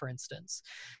clickbait, for instance.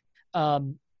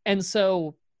 And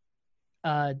so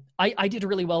I did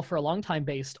really well for a long time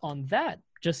based on that.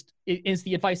 Just is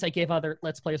the advice I gave other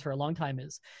Let's Players for a long time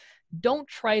is, don't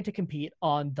try to compete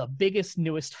on the biggest,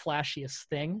 newest, flashiest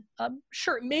thing.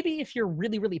 Sure, maybe if you're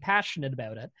really, really passionate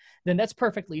about it, then that's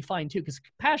perfectly fine too, because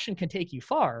passion can take you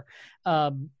far.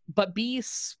 But be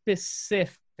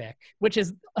specific, which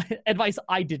is advice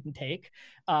I didn't take,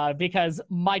 because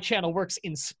my channel works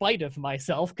in spite of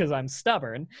myself because I'm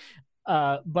stubborn.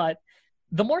 But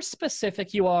the more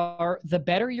specific you are, the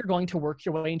better you're going to work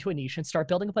your way into a niche and start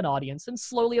building up an audience, and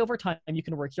slowly over time you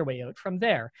can work your way out from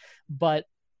there. But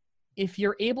if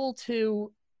you're able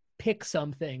to pick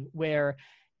something where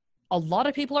a lot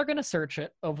of people are going to search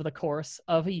it over the course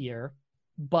of a year,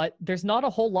 but there's not a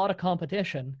whole lot of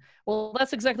competition, well,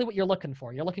 that's exactly what you're looking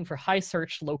for. You're looking for high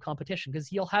search, low competition,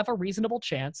 because you'll have a reasonable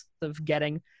chance of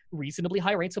getting reasonably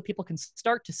high rates so people can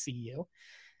start to see you.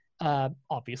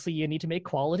 Obviously, you need to make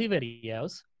quality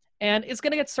videos, and it's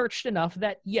going to get searched enough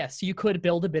that, yes, you could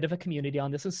build a bit of a community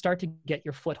on this and start to get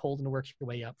your foothold and work your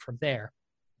way up from there.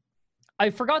 I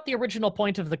forgot the original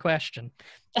point of the question.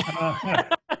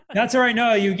 That's all right.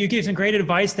 No, you gave some great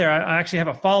advice there. I actually have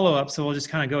a follow-up, so we'll just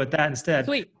kind of go with that instead.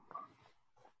 Sweet.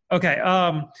 Okay.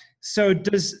 So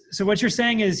what you're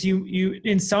saying is you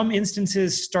in some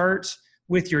instances start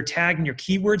with your tag and your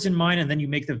keywords in mind, and then you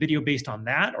make the video based on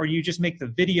that, or you just make the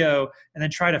video and then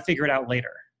try to figure it out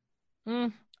later?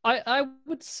 I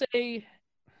would say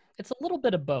it's a little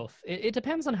bit of both. It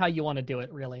depends on how you want to do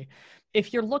it, really.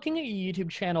 If you're looking at your YouTube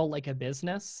channel like a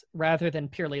business rather than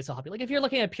purely as a hobby, like if you're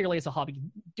looking at it purely as a hobby,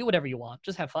 do whatever you want,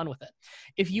 just have fun with it.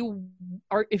 If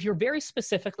you're very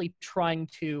specifically trying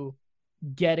to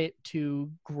get it to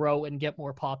grow and get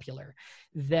more popular,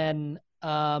 then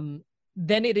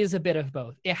then it is a bit of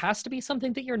both. It has to be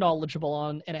something that you're knowledgeable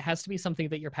on, and it has to be something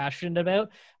that you're passionate about,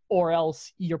 or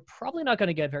else you're probably not going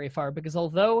to get very far. Because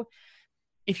although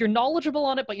if you're knowledgeable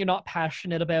on it, but you're not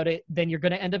passionate about it, then you're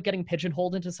going to end up getting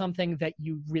pigeonholed into something that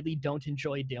you really don't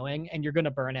enjoy doing, and you're going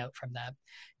to burn out from that.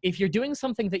 If you're doing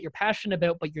something that you're passionate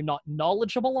about, but you're not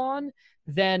knowledgeable on,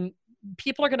 then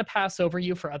people are going to pass over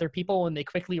you for other people, and they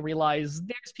quickly realize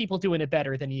there's people doing it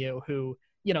better than you who,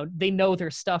 they know their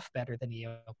stuff better than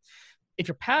you. If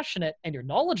you're passionate and you're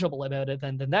knowledgeable about it,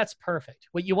 then that's perfect.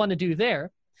 What you want to do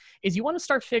there is you want to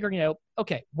start figuring out,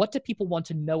 okay, what do people want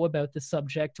to know about the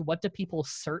subject? What do people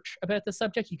search about the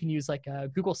subject? You can use like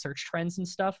Google search trends and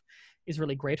stuff is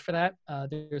really great for that.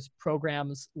 There's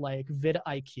programs like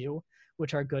vidIQ,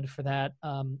 which are good for that.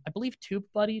 I believe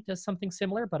TubeBuddy does something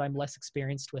similar, but I'm less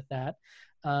experienced with that.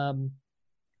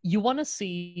 You want to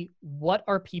see what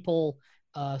are people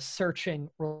searching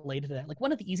related to that. Like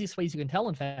one of the easiest ways you can tell,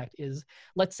 in fact, is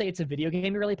let's say it's a video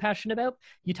game you're really passionate about.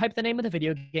 You type the name of the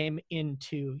video game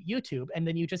into YouTube, and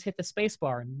then you just hit the space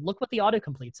bar and look what the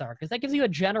autocompletes are, because that gives you a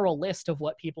general list of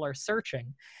what people are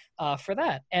searching for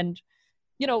that. And,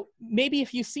 maybe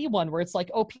if you see one where it's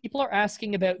like, oh, people are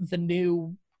asking about the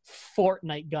new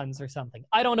Fortnite guns or something.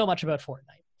 I don't know much about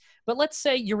Fortnite. But let's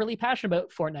say you're really passionate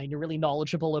about Fortnite, you're really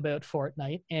knowledgeable about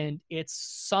Fortnite, and it's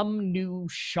some new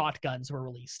shotguns were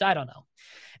released. I don't know.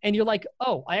 And you're like,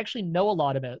 oh, I actually know a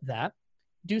lot about that.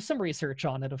 Do some research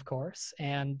on it, of course,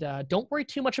 and don't worry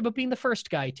too much about being the first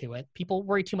guy to it. People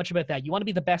worry too much about that. You want to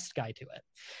be the best guy to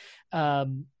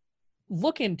it.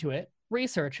 Look into it,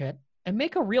 research it, and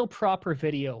make a real proper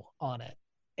video on it.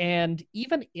 And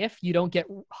even if you don't get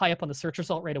high up on the search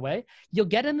result right away, you'll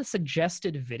get in the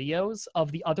suggested videos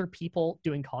of the other people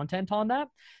doing content on that.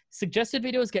 Suggested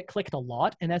videos get clicked a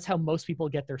lot, and that's how most people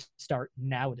get their start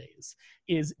nowadays,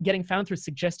 is getting found through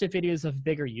suggested videos of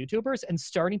bigger YouTubers and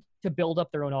starting to build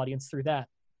up their own audience through that.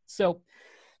 So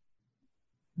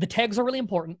the tags are really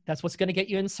important. That's what's going to get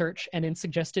you in search and in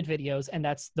suggested videos, and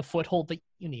that's the foothold that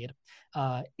you need.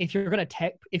 If you're going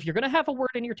to have a word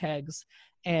in your tags,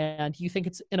 and you think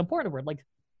it's an important word, like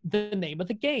the name of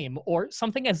the game or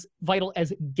something as vital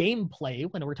as gameplay,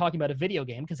 when we're talking about a video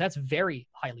game, because that's very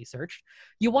highly searched,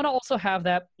 you want to also have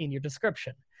that in your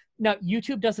description. Now,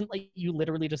 YouTube doesn't let you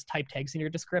literally just type tags in your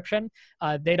description.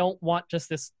 They don't want just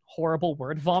this horrible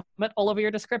word vomit all over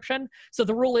your description. So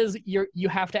the rule is you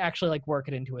have to actually like work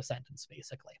it into a sentence,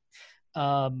 basically.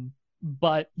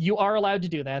 But you are allowed to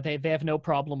do that. They have no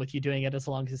problem with you doing it as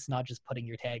long as it's not just putting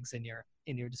your tags in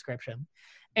your description.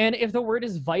 And if the word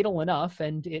is vital enough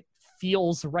and it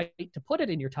feels right to put it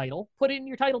in your title, put it in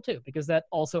your title too, because that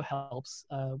also helps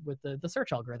with the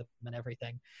search algorithm and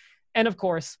everything. And of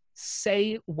course,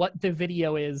 say what the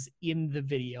video is in the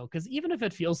video, because even if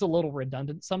it feels a little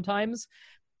redundant sometimes,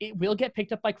 it will get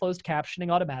picked up by closed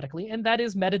captioning automatically, and that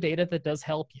is metadata that does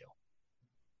help you.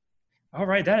 All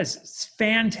right, that is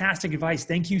fantastic advice.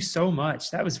 Thank you so much.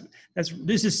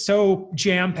 This is so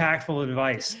jam-packed full of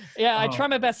advice. Yeah, I try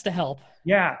my best to help.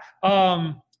 Yeah.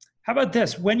 How about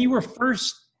this? When you were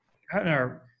first, I don't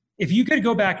know, if you could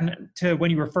go back to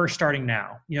when you were first starting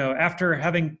now, after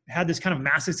having had this kind of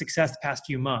massive success the past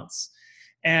few months,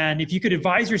 and if you could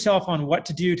advise yourself on what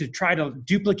to do to try to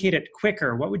duplicate it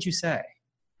quicker, what would you say?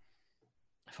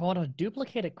 If I want to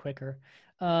duplicate it quicker,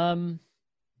 well,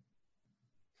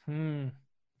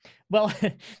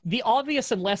 the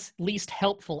obvious and least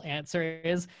helpful answer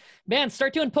is, man,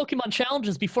 start doing Pokemon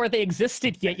challenges before they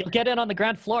existed yet. You'll get in on the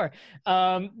ground floor.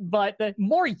 But the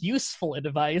more useful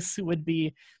advice would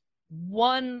be,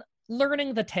 one,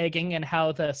 learning the tagging and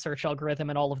how the search algorithm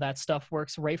and all of that stuff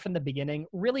works right from the beginning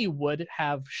really would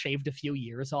have shaved a few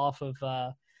years off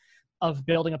of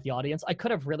building up the audience. I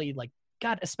could have really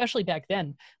God, especially back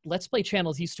then, Let's Play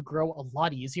channels used to grow a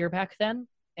lot easier back then.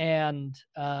 And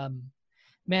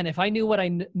man, if I knew what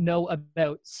I know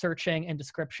about searching and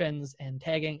descriptions and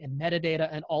tagging and metadata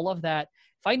and all of that,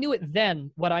 if I knew it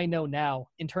then, what I know now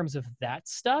in terms of that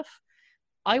stuff,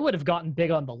 I would have gotten big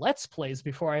on the Let's Plays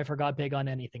before I ever got big on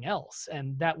anything else.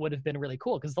 And that would have been really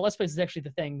cool, because the Let's Plays is actually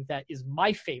the thing that is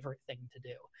my favorite thing to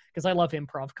do, because I love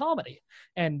improv comedy.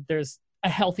 And there's a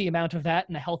healthy amount of that,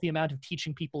 and a healthy amount of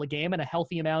teaching people a game, and a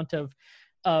healthy amount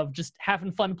of just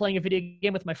having fun playing a video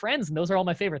game with my friends. And those are all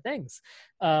my favorite things.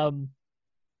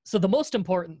 So the most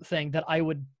important thing that I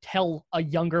would tell a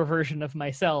younger version of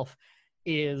myself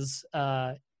is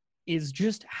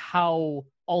just how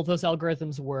all those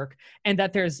algorithms work, and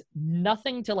that there's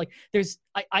nothing to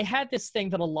I had this thing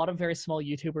that a lot of very small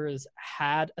YouTubers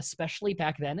had, especially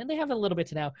back then, and they have a little bit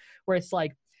to now, where it's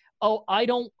like, oh, I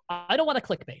don't want to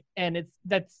clickbait, and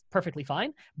that's perfectly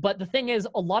fine. But the thing is,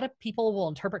 a lot of people will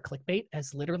interpret clickbait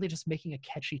as literally just making a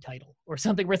catchy title or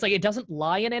something where it's like it doesn't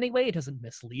lie in any way, it doesn't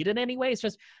mislead in any way. It's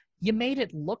just you made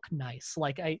it look nice.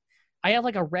 Like I have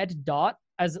like a red dot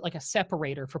as like a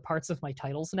separator for parts of my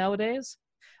titles nowadays.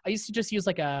 I used to just use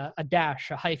like a dash,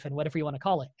 a hyphen, whatever you want to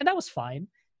call it, and that was fine.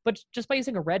 But just by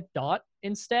using a red dot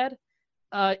instead,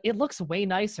 it looks way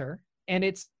nicer, and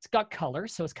it's got color,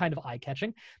 so it's kind of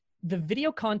eye-catching. The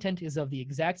video content is of the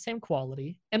exact same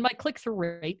quality, and my click-through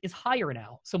rate is higher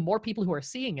now. So more people who are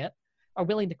seeing it are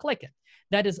willing to click it.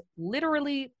 That is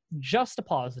literally just a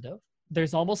positive.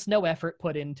 There's almost no effort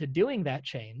put into doing that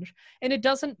change, and it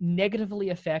doesn't negatively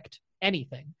affect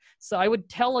anything. So I would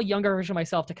tell a younger version of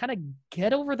myself to kind of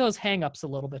get over those hangups a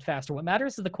little bit faster. What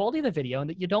matters is the quality of the video and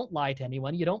that you don't lie to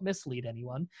anyone, you don't mislead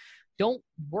anyone. Don't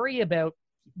worry about,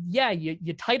 yeah,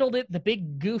 you titled it the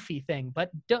big goofy thing, but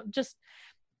don't just,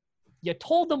 you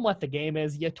told them what the game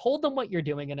is, you told them what you're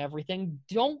doing and everything.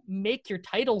 Don't make your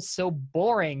titles so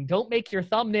boring. Don't make your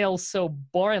thumbnails so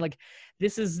boring. Like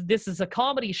this is a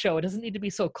comedy show. It doesn't need to be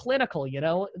so clinical, you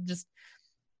know? Just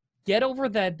get over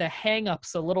the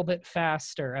hang-ups a little bit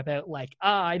faster about like,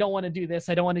 I don't want to do this,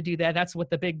 I don't want to do that. That's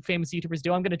what the big famous YouTubers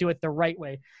do. I'm going to do it the right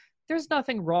way. There's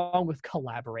nothing wrong with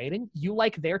collaborating. You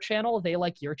like their channel, they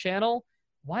like your channel.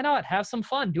 Why not have some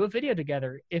fun? Do a video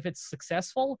together. If it's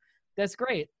successful, that's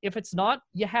great. If it's not,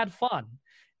 you had fun.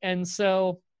 And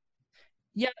so,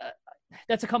 yeah,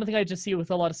 that's a common thing I just see with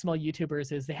a lot of small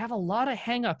YouTubers is they have a lot of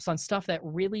hang-ups on stuff that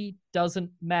really doesn't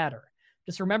matter.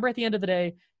 Just remember at the end of the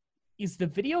day, is the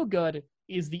video good?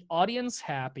 Is the audience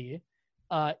happy?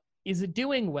 Is it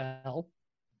doing well?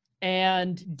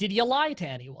 And did you lie to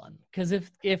anyone? Because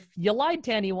if you lied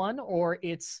to anyone, or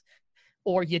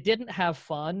you didn't have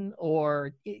fun,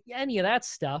 or any of that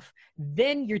stuff,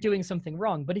 then you're doing something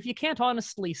wrong. But if you can't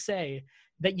honestly say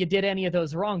that you did any of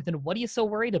those wrong, then what are you so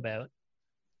worried about?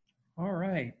 All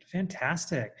right,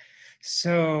 fantastic.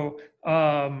 So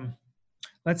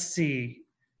let's see.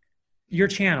 Your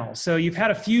channel. So you've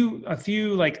had a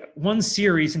few like one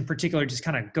series in particular just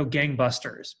kind of go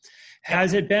gangbusters.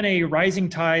 Has it been a rising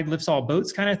tide lifts all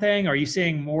boats kind of thing? Are you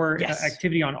seeing more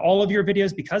activity on all of your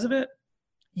videos because of it?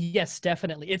 Yes,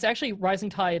 definitely. It's actually rising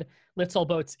tide lifts all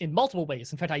boats in multiple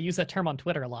ways. In fact, I use that term on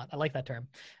Twitter a lot. I like that term.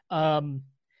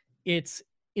 It's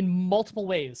in multiple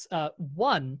ways.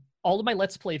 One, all of my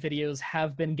Let's Play videos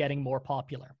have been getting more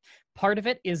popular. Part of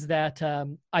it is that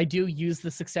I do use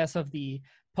the success of the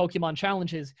Pokemon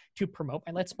challenges to promote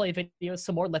my Let's Play videos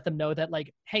some more, let them know that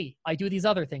like, hey, I do these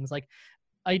other things. Like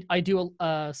I do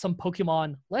some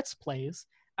Pokemon Let's Plays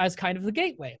as kind of the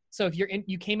gateway. So if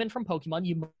you came in from Pokemon,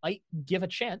 you might give a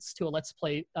chance to a Let's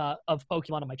Play of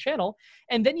Pokemon on my channel,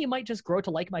 and then you might just grow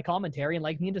to like my commentary and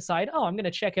like me and decide, oh, I'm going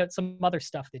to check out some other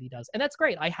stuff that he does. And that's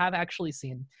great. I have actually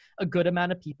seen a good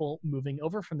amount of people moving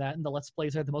over from that, and the Let's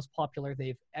Plays are the most popular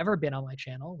they've ever been on my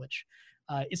channel, which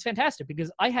is fantastic because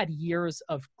I had years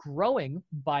of growing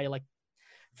by like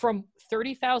from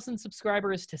 30,000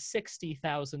 subscribers to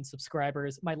 60,000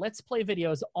 subscribers. My Let's Play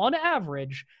videos, on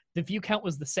average, the view count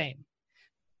was the same.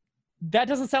 That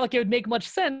doesn't sound like it would make much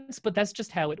sense, but that's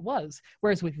just how it was.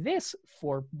 Whereas with this,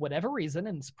 for whatever reason,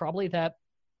 and it's probably that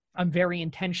I'm very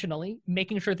intentionally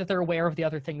making sure that they're aware of the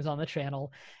other things on the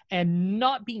channel and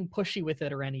not being pushy with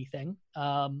it or anything.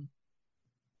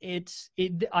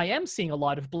 I am seeing a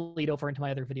lot of bleed over into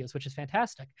my other videos, which is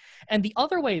fantastic. And the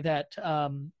other way that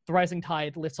the rising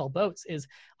tide lifts all boats is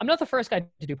I'm not the first guy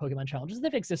to do Pokemon challenges.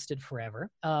 They've existed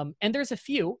forever. And there's a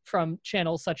few from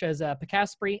channels such as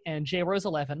Picaspri and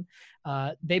JRose11.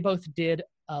 They both did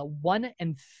 1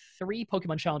 and 3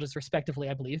 Pokemon challenges respectively,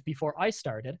 I believe, before I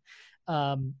started.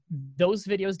 Those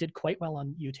videos did quite well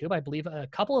on YouTube. I believe a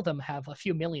couple of them have a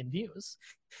few million views.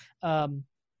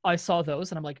 I saw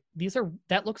those and I'm like,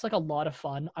 that looks like a lot of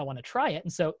fun. I want to try it.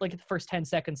 And so like the first 10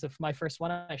 seconds of my first one,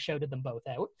 I shouted them both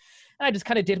out. And I just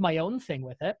kind of did my own thing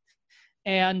with it.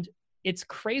 And it's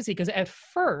crazy because at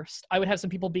first I would have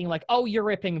some people being like, oh, you're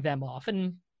ripping them off.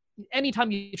 And anytime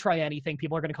you try anything,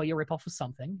 people are going to call you a ripoff of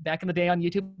something. Back in the day on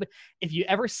YouTube, if you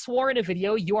ever swore in a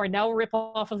video, you are now a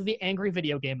ripoff of the angry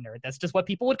video game nerd. That's just what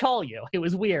people would call you. It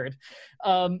was weird.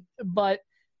 But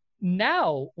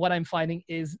now what I'm finding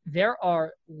is there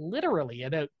are literally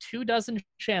about 24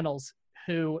 channels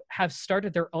who have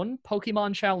started their own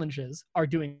Pokemon challenges, are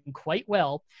doing quite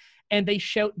well, and they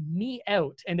shout me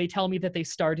out and they tell me that they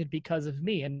started because of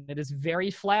me, and it is very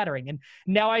flattering. And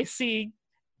now I see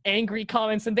angry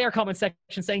comments in their comment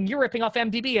section saying you're ripping off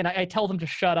MDB, and I tell them to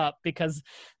shut up because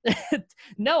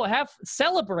no, have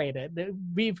celebrated.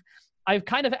 I've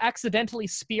kind of accidentally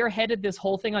spearheaded this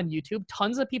whole thing on YouTube.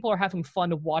 Tons of people are having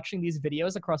fun watching these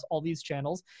videos across all these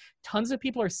channels. Tons of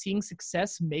people are seeing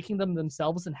success, making them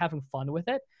themselves and having fun with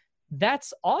it.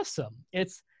 That's awesome.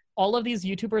 It's all of these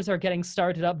YouTubers are getting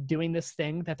started up doing this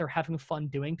thing that they're having fun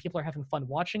doing. People are having fun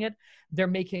watching it. They're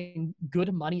making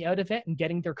good money out of it and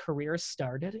getting their careers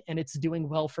started, and it's doing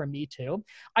well for me too.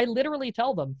 I literally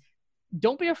tell them,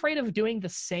 don't be afraid of doing the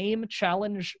same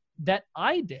challenge that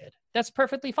I did. That's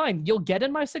perfectly fine. You'll get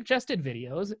in my suggested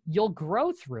videos, you'll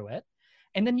grow through it,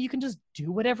 and then you can just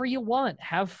do whatever you want.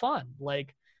 Have fun.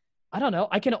 Like, I don't know.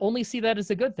 I can only see that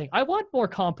as a good thing. I want more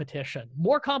competition.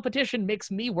 More competition makes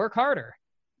me work harder.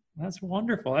 That's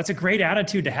wonderful. That's a great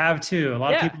attitude to have too. A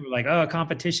lot of people are like, oh,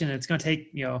 competition, it's going to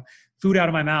take, food out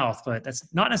of my mouth, but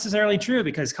that's not necessarily true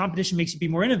because competition makes you be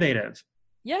more innovative.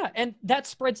 Yeah, and that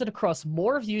spreads it across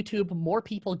more of YouTube. More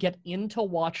people get into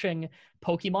watching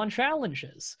Pokemon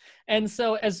challenges. And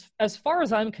so as far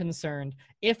as I'm concerned,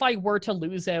 if I were to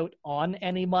lose out on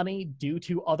any money due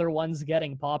to other ones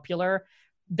getting popular,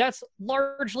 that's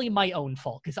largely my own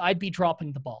fault because I'd be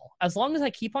dropping the ball. As long as I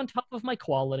keep on top of my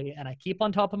quality and I keep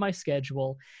on top of my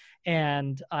schedule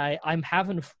and I'm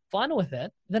having fun with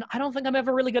it, then I don't think I'm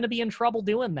ever really going to be in trouble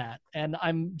doing that. And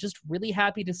I'm just really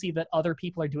happy to see that other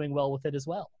people are doing well with it as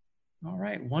well. All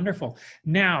right, wonderful.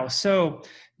 Now, so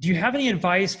do you have any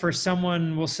advice for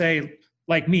someone, we'll say,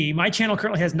 like me? My channel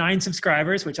currently has 9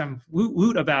 subscribers, which I'm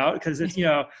woot about because it's,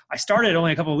 I started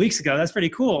only a couple of weeks ago. That's pretty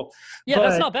cool. Yeah,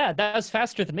 that's not bad. That was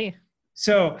faster than me.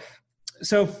 So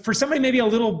for somebody maybe a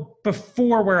little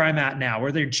before where I'm at now,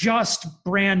 where they're just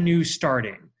brand new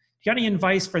starting, you got any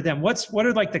advice for them? What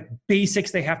are like the basics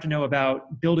they have to know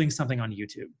about building something on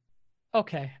YouTube?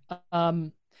 Okay.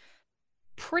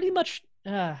 Pretty much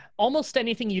almost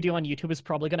anything you do on YouTube is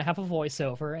probably going to have a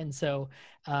voiceover. And so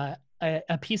a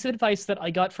piece of advice that I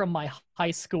got from my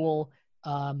high school,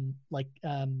 Comtech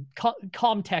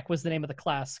was the name of the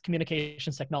class,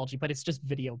 communications technology, but it's just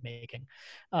video making.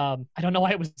 I don't know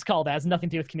why it was called that. It has nothing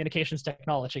to do with communications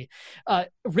technology.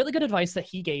 Really good advice that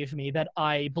he gave me that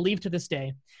I believe to this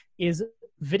day is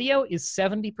video is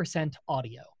 70%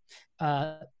 audio.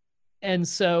 And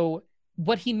so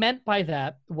what he meant by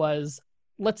that was,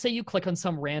 let's say you click on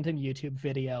some random YouTube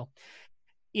video.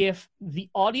 If the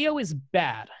audio is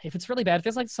bad, if it's really bad, if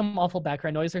there's like some awful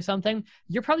background noise or something,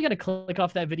 you're probably going to click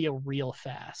off that video real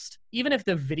fast, even if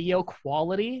the video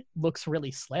quality looks really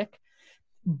slick.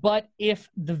 But if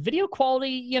the video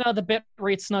quality, the bit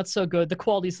rate's not so good, the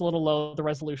quality's a little low, the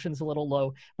resolution's a little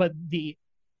low, but the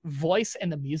voice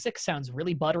and the music sounds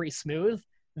really buttery smooth,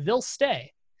 they'll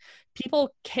stay.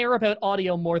 People care about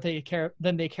audio more than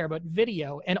they care about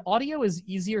video, and audio is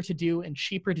easier to do and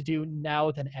cheaper to do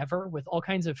now than ever with all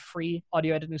kinds of free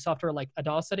audio editing software like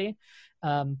Audacity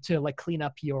to like clean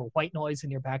up your white noise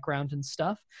in your background and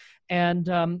stuff. And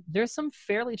there's some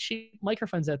fairly cheap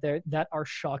microphones out there that are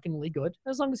shockingly good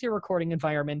as long as your recording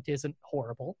environment isn't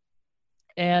horrible.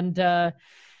 And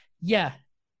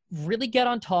really get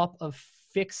on top of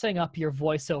fixing up your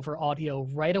voiceover audio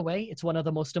right away. It's one of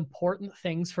the most important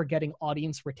things for getting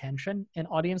audience retention. And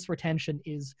audience retention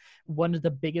is one of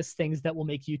the biggest things that will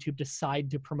make YouTube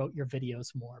decide to promote your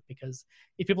videos more. Because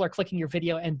if people are clicking your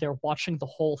video and they're watching the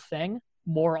whole thing,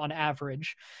 more on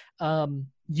average,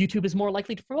 YouTube is more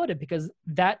likely to promote it because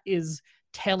that is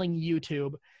telling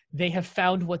YouTube they have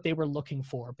found what they were looking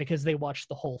for because they watched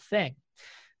the whole thing.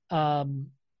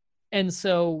 And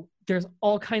so there's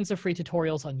all kinds of free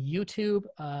tutorials on YouTube.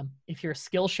 If you're a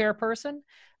Skillshare person,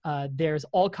 there's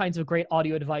all kinds of great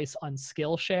audio advice on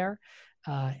Skillshare.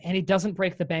 And it doesn't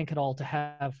break the bank at all to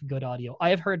have good audio. I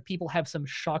have heard people have some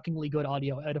shockingly good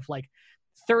audio out of like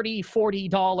 $30,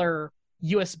 $40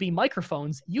 USB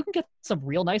microphones. You can get some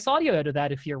real nice audio out of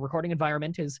that if your recording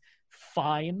environment is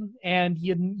fine and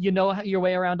you know your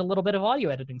way around a little bit of audio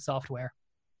editing software.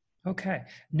 Okay.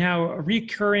 Now,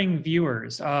 recurring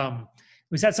viewers,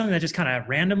 was that something that just kind of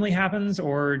randomly happens,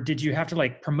 or did you have to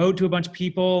like promote to a bunch of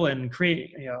people and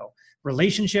create,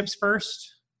 relationships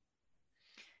first?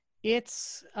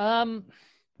 It's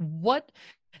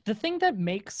the thing that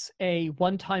makes a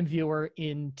one-time viewer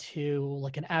into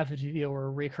like an avid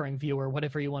viewer, recurring viewer,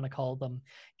 whatever you want to call them,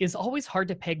 is always hard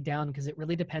to peg down because it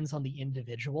really depends on the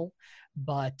individual.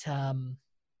 But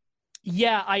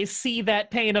yeah, I see that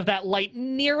pain of that light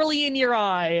nearly in your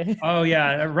eye. Oh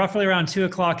yeah, roughly around 2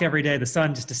 o'clock every day, the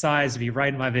sun just decides to be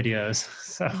right in my videos.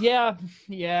 So Yeah.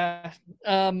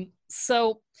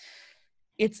 So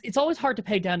it's always hard to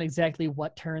peg down exactly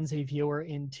what turns a viewer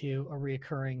into a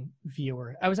recurring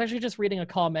viewer. I was actually just reading a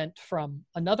comment from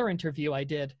another interview I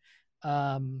did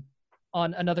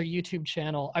on another YouTube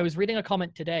channel. I was reading a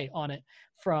comment today on it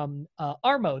from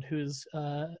Armode, who's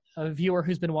a viewer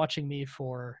who's been watching me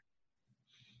for,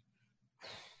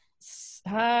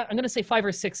 I'm going to say 5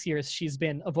 or 6 years. She's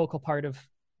been a vocal part of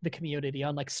the community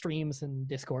on like streams and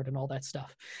Discord and all that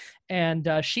stuff. And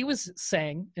she was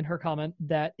saying in her comment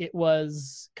that it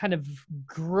was kind of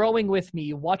growing with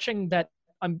me, watching that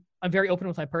I'm very open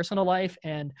with my personal life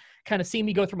and kind of seeing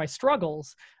me go through my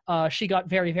struggles. She got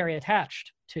very, very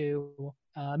attached to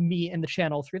me and the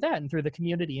channel through that and through the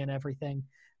community and everything,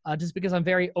 just because I'm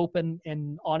very open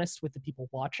and honest with the people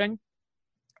watching.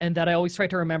 And that I always try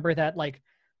to remember that, like,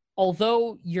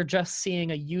 although you're just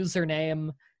seeing a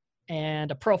username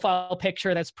and a profile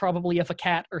picture that's probably of a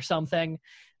cat or something,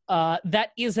 that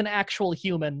is an actual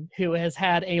human who has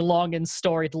had a long and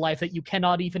storied life that you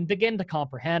cannot even begin to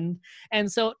comprehend.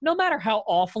 And so no matter how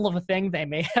awful of a thing they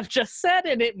may have just said,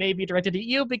 and it may be directed at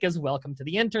you because welcome to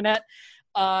the internet,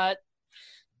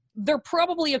 they're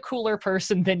probably a cooler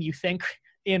person than you think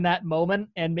in that moment,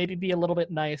 and maybe be a little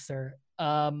bit nicer.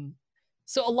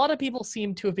 So a lot of people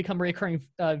seem to have become recurring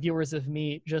viewers of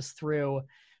me just through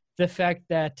the fact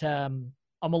that I'm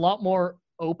a lot more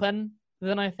open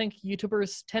than I think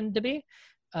YouTubers tend to be.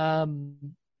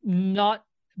 Not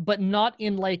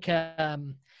in like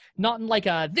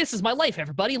this is my life,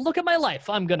 everybody, look at my life,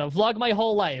 I'm gonna vlog my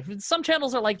whole life. Some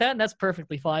channels are like that, and that's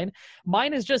perfectly fine.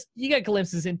 Mine is just, you get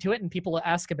glimpses into it and people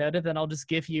ask about it, then I'll just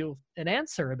give you an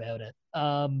answer about it.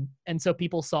 And so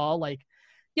people saw, like,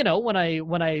 you know, when I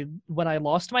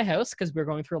lost my house because we were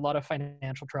going through a lot of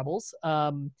financial troubles,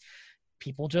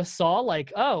 people just saw,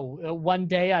 like, oh, one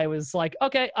day I was like,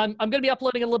 okay, I'm going to be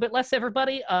uploading a little bit less,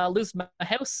 everybody. Lose my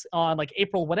house on like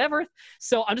April whatever,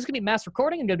 so I'm just going to be mass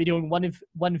recording. I'm going to be doing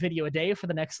one video a day for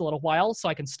the next little while, so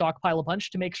I can stockpile a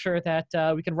bunch to make sure that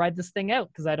we can ride this thing out,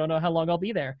 because I don't know how long I'll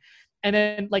be there. And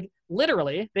then, like,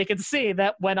 literally, they could see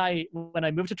that when I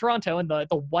moved to Toronto in the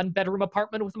 1-bedroom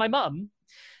apartment with my mom,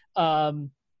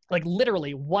 like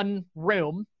literally one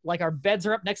room, like our beds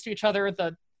are up next to each other,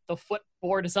 the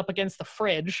footboard is up against the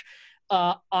fridge.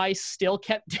 I still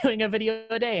kept doing a video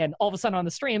a day, and all of a sudden on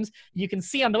the streams, you can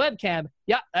see on the webcam,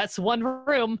 yeah, that's one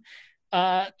room.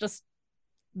 And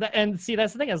see,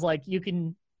 that's the thing, is like you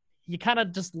kind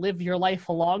of just live your life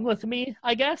along with me,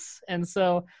 I guess. And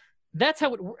so that's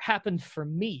how it happened for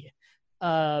me.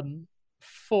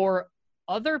 For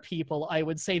other people, I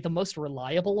would say the most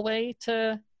reliable way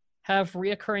to have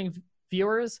reoccurring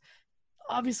viewers,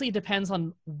 obviously it depends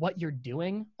on what you're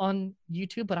doing on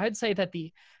YouTube, but I'd say that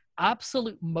the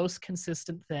absolute most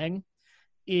consistent thing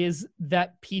is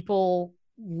that people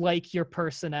like your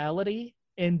personality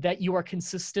and that you are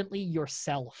consistently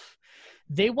yourself.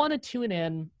 They want to tune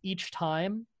in each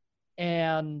time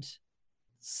and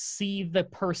see the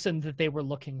person that they were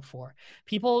looking for.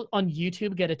 People on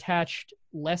YouTube get attached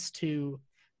less to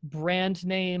brand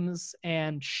names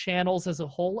and channels as a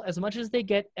whole as much as they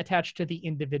get attached to the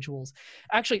individuals.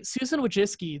 Actually, Susan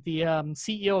Wojcicki, the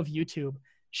CEO of YouTube,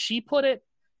 she put it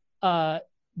the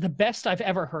best I've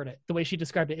ever heard it. The way she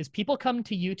described it is, people come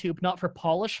to YouTube not for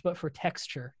polish but for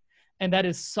texture. And that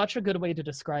is such a good way to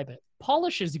describe it.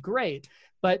 Polish is great,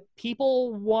 but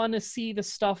people want to see the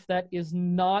stuff that is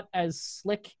not as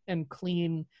slick and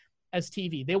clean as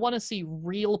TV. They want to see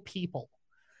real people.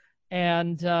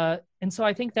 And so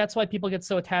I think that's why people get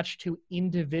so attached to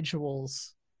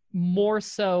individuals more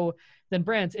so than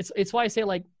brands. It's why I say,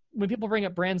 like, when people bring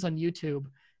up brands on YouTube,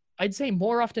 I'd say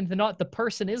more often than not, the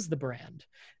person is the brand.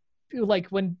 Like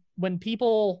when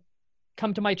people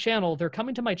come to my channel, they're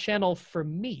coming to my channel for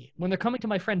me. When they're coming to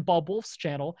my friend Bob Wolf's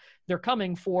channel, they're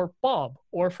coming for Bob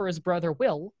or for his brother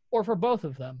Will or for both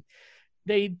of them.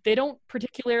 They don't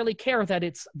particularly care that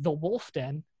it's the Wolf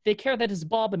Den. They care that it's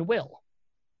Bob and Will.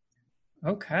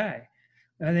 Okay.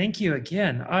 Thank you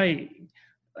again.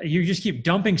 You just keep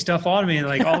dumping stuff on me, and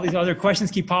like all these other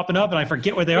questions keep popping up, and I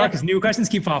forget what they are because new questions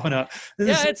keep popping up.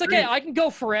 Yeah, it's okay. I can go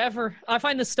forever. I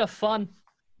find this stuff fun.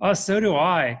 Oh, so do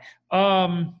I.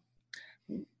 How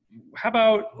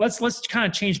about let's kind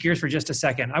of change gears for just a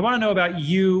second. I want to know about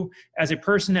you as a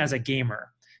person, as a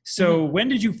gamer. So when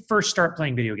did you first start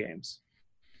playing video games?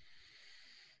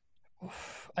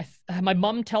 My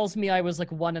mom tells me I was like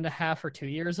 1.5 or 2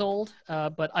 years old,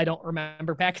 but I don't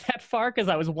remember back that far because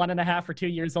I was 1.5 or 2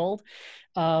 years old.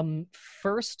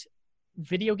 First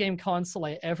video game console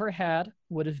I ever had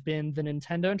would have been the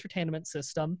Nintendo Entertainment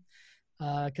System,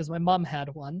 because my mom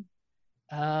had one.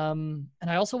 And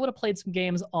I also would have played some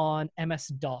games on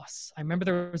MS-DOS. I remember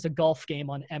there was a golf game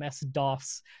on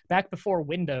MS-DOS back before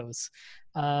Windows,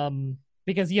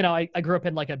 because, you know, I grew up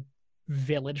in like a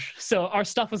village. So our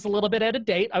stuff was a little bit out of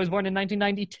date. I was born in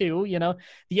 1992. You know,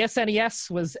 the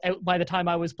SNES was out by the time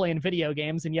I was playing video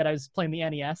games, and yet I was playing the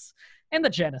NES and the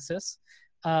Genesis.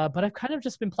 But I've kind of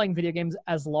just been playing video games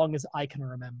as long as I can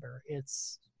remember.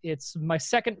 It's my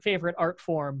second favorite art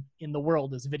form in the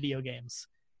world is video games.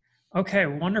 Okay,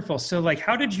 wonderful. So like,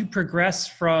 how did you progress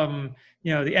from,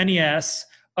 the NES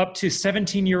up to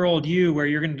 17-year-old you, where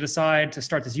you're going to decide to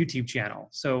start this YouTube channel?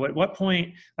 So at what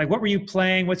point, like, what were you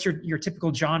playing? What's your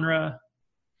typical genre?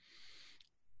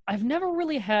 I've never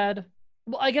really had,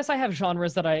 well, I guess I have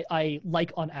genres that I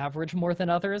like on average more than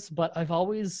others, but I've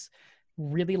always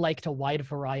really liked a wide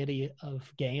variety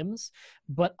of games.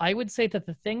 But I would say that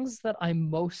the things that I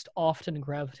most often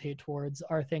gravitate towards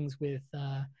are things with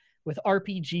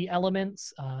RPG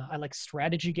elements. I like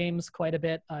strategy games quite a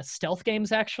bit. Stealth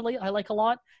games, actually, I like a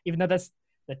lot, even though that's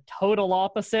the total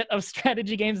opposite of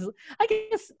strategy games.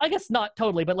 I guess not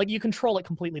totally, but like you control it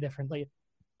completely differently.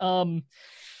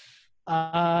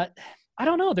 I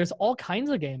don't know. There's all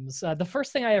kinds of games. The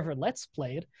first thing I ever Let's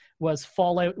Played was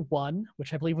Fallout 1,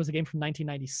 which I believe was a game from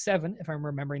 1997, if I'm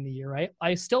remembering the year right.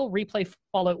 I still replay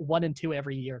Fallout 1 and 2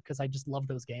 every year because I just love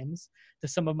those games. They're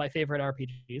some of my favorite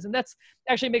RPGs. And that's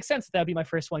actually makes sense that would be my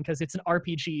first one because it's an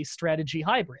RPG strategy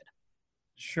hybrid.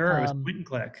 Sure, it was point and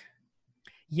click.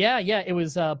 Yeah, it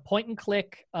was point and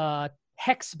click,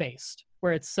 hex based,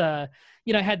 where it's it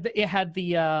had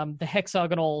the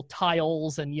hexagonal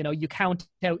tiles, and you count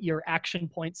out your action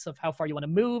points of how far you want to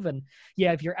move, and you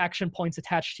have your action points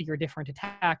attached to your different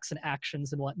attacks and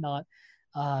actions and whatnot.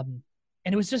 And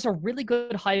it was just a really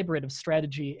good hybrid of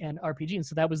strategy and RPG, and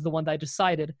so that was the one that I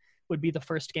decided would be the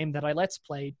first game that I Let's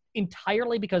Play,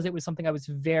 entirely because it was something I was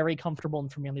very comfortable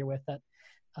and familiar with. That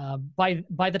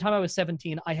by the time I was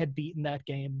 17, I had beaten that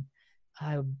game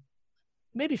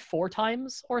maybe 4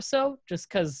 times or so, just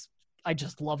because I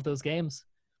just love those games.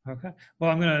 Okay. Well,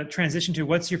 I'm going to transition to,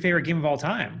 what's your favorite game of all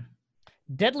time?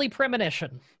 Deadly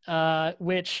Premonition,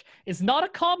 which is not a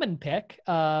common pick.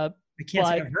 I can't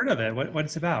say I've heard of it. What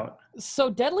it's about? So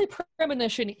Deadly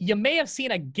Premonition, you may have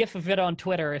seen a GIF of it on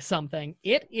Twitter or something.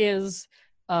 It is,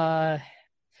 I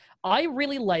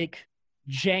really like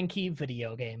janky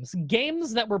video games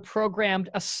that were programmed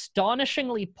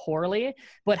astonishingly poorly,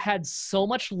 but had so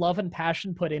much love and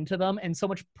passion put into them and so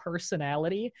much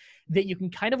personality that you can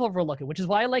kind of overlook it, which is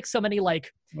why I like so many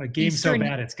like games so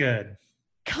bad it's good.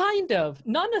 Kind of,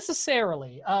 not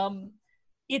necessarily.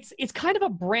 It's kind of a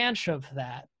branch of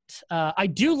that. I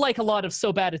do like a lot of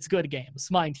so bad it's good games,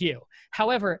 mind you.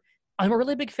 However, I'm a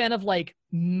really big fan of like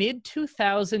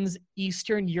mid-2000s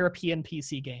Eastern European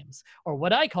PC games, or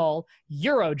what I call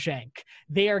Eurojank.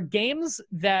 They are games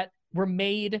that were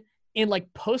made in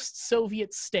like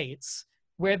post-Soviet states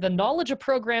where the knowledge of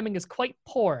programming is quite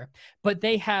poor, but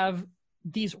they have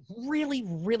these really,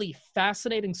 really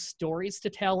fascinating stories to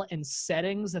tell and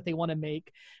settings that they want to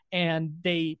make. And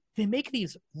they make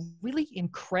these really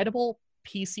incredible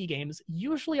PC games,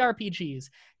 usually RPGs,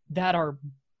 that are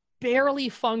barely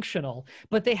functional,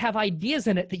 but they have ideas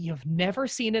in it that you've never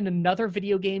seen in another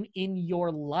video game in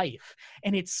your life.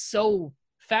 And it's so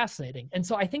fascinating. And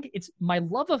so I think it's my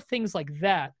love of things like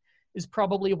that is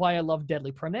probably why I love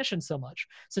Deadly Premonition so much.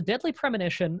 So Deadly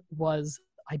Premonition was,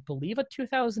 I believe, a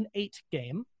 2008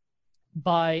 game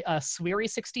by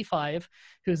Suiri65,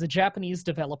 who's a Japanese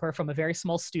developer from a very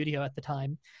small studio at the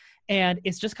time. And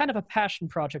it's just kind of a passion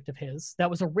project of his that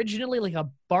was originally like a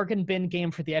bargain bin game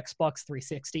for the Xbox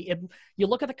 360. You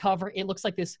look at the cover, it looks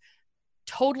like this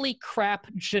totally crap,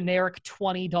 generic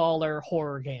 $20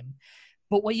 horror game.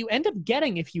 But what you end up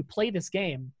getting if you play this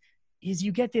game is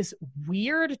you get this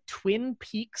weird Twin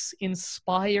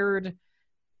Peaks-inspired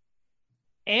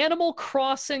Animal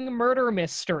Crossing murder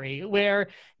mystery where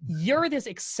you're this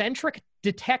eccentric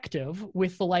detective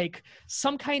with like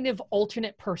some kind of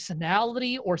alternate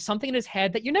personality or something in his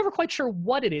head that you're never quite sure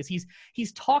what it is.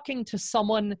 He's talking to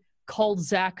someone called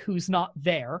Zach who's not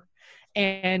there,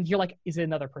 and you're like, is it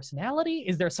another personality?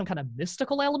 Is there some kind of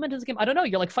mystical element to this game? I don't know.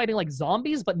 You're like fighting like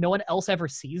zombies, but no one else ever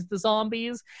sees the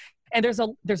zombies. And there's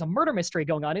a murder mystery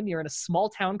going on, and you're in a small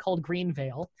town called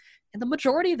Greenvale, and the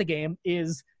majority of the game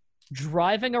is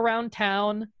driving around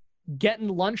town, getting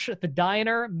lunch at the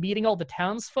diner, meeting all the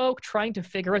townsfolk, trying to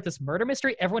figure out this murder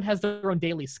mystery. Everyone has their own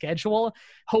daily schedule,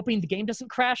 hoping the game doesn't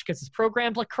crash because it's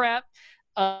programmed like crap.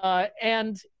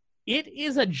 And it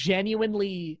is a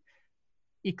genuinely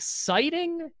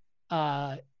exciting,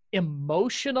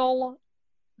 emotional,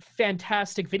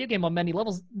 fantastic video game on many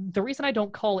levels. The reason I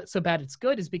don't call it so bad it's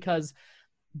good is because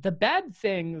the bad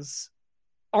things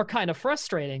are kind of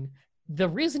frustrating. The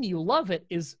reason you love it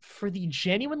is for the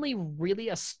genuinely, really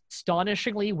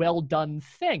astonishingly well done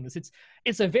things.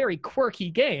 It's a very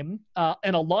quirky game,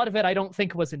 and a lot of it I don't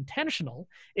think was intentional.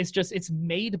 It's just it's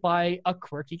made by a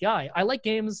quirky guy. I like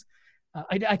games.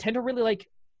 I tend to really like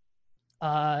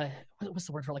what's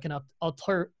the word for like an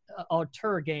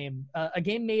auteur game, a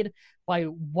game made by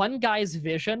one guy's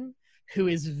vision who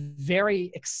is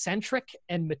very eccentric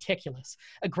and meticulous.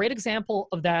 A great example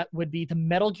of that would be the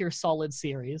Metal Gear Solid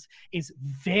series is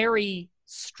very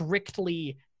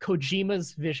strictly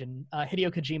Kojima's vision,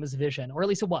 Hideo Kojima's vision, or at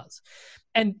least it was.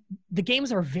 And the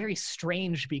games are very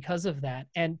strange because of that,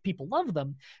 and people love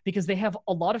them because they have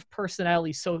a lot of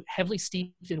personality so heavily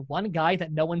steeped in one guy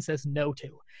that no one says no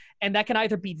to. And that can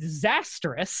either be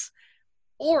disastrous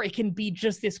or it can be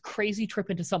just this crazy trip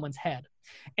into someone's head.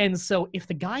 And so if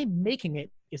the guy making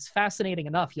it is fascinating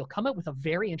enough, you'll come up with a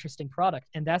very interesting product.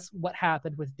 And that's what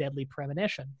happened with Deadly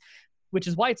Premonition, which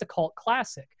is why it's a cult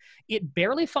classic. It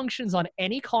barely functions on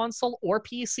any console or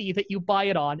PC that you buy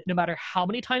it on, no matter how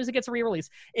many times it gets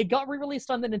re-released. It got re-released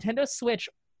on the Nintendo Switch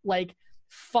like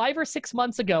 5 or 6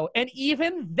 months ago, and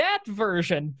even that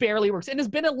version barely works. And it's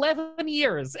been 11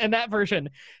 years, and that version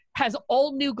has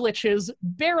all new glitches,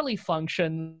 barely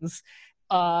functions,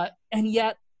 and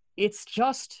yet it's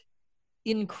just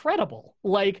incredible.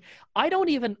 Like I don't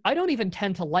even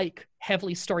tend to like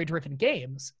heavily story-driven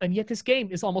games, and yet this game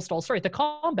is almost all story. The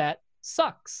combat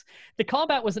sucks. The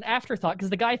combat was an afterthought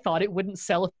because the guy thought it wouldn't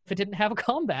sell if it didn't have a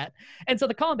combat, and so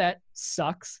the combat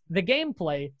sucks. The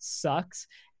gameplay sucks,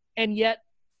 and yet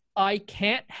I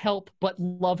can't help but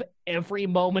love every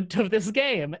moment of this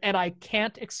game, and I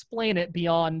can't explain it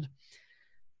beyond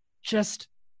just,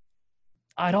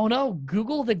 I don't know,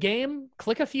 Google the game,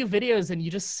 click a few videos, and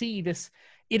you just see this.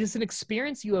 It is an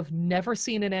experience you have never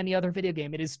seen in any other video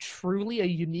game. It is truly a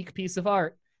unique piece of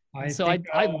art. I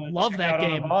love that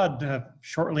game.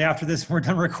 Shortly after this, we're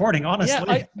done recording,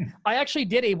 honestly. Yeah, I actually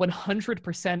did a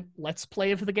 100% Let's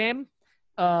Play of the game.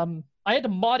 I had to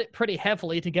mod it pretty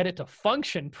heavily to get it to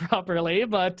function properly,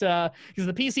 but because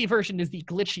the PC version is the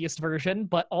glitchiest version,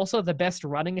 but also the best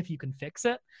running if you can fix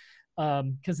it.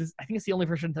 Because I think it's the only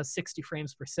version that has 60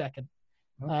 frames per second.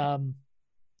 Okay.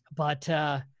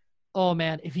 Oh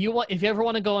man, if you ever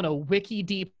want to go on a wiki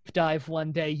deep dive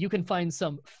one day, you can find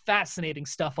some fascinating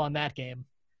stuff on that game.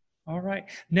 All right.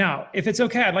 Now, if it's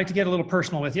okay, I'd like to get a little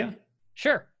personal with you.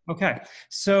 Sure. Okay.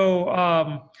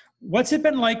 So, what's it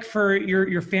been like for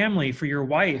your family, for your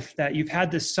wife, that you've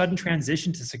had this sudden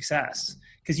transition to success?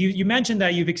 Because you mentioned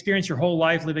that you've experienced your whole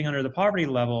life living under the poverty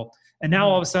level, and now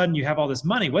all of a sudden you have all this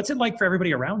money. What's it like for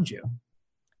everybody around you?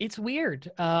 It's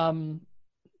weird. I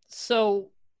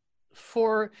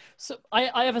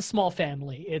have a small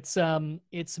family. It's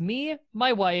me,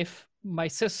 my wife, my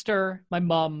sister, my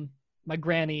mom, my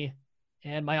granny,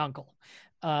 and my uncle.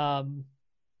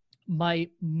 My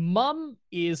mom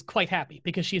is quite happy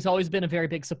because she's always been a very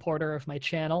big supporter of my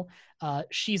channel.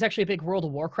 She's actually a big World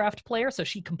of Warcraft player, so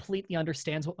she completely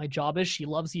understands what my job is. She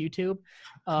loves YouTube.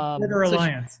 Bitter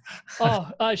alliance.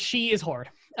 She is Horde.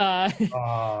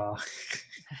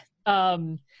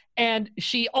 And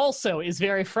she also is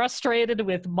very frustrated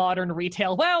with modern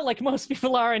retail. Well, like most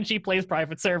people are, and she plays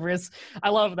private servers. I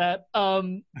love that.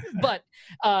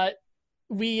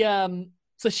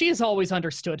 So she has always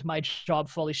understood my job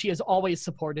fully. She has always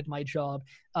supported my job.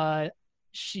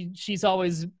 She's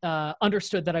always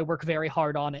understood that I work very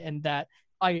hard on it, and that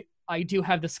I do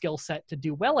have the skill set to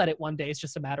do well at it one day. It's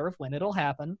just a matter of when it'll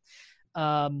happen.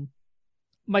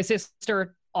 My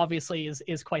sister obviously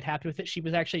is quite happy with it. She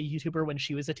was actually a YouTuber when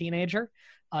she was a teenager.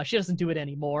 She doesn't do it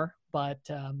anymore, but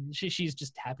she's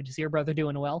just happy to see her brother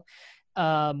doing well.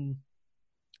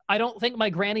 I don't think my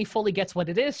granny fully gets what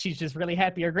it is. She's just really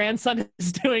happy her grandson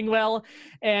is doing well.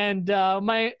 And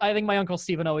I think my Uncle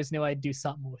Steven always knew I'd do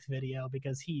something with video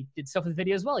because he did stuff with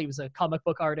video as well. He was a comic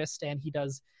book artist, and he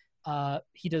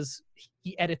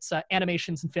edits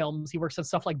animations and films. He works on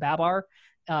stuff like Babar.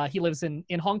 He lives in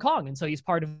Hong Kong, and so he's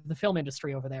part of the film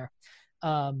industry over there.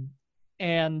 And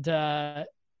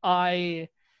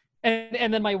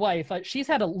then my wife, she's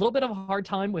had a little bit of a hard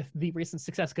time with the recent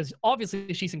success because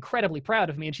obviously she's incredibly proud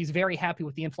of me, and she's very happy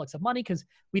with the influx of money because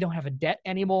we don't have a debt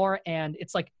anymore. And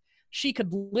it's like she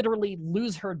could literally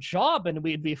lose her job and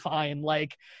we'd be fine.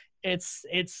 Like it's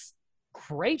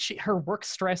great. Her work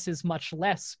stress is much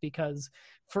less because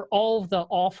for all the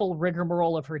awful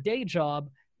rigmarole of her day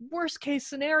job, worst case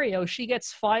scenario, she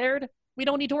gets fired. We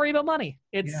don't need to worry about money.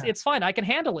 It's fine. I can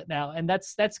handle it now. And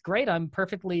that's great. I'm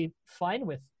perfectly fine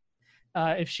with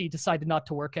if she decided not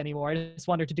to work anymore. I just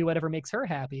want her to do whatever makes her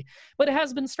happy. But it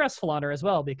has been stressful on her as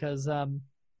well because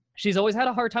she's always had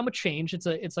a hard time with change.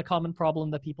 It's a common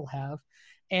problem that people have.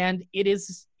 And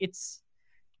it's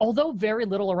although very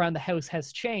little around the house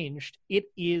has changed, it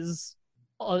is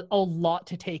a lot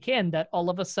to take in, that all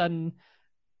of a sudden,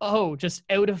 oh, just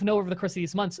out of nowhere over the course of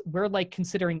these months, we're like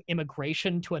considering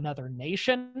immigration to another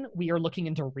nation. We are looking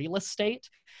into real estate.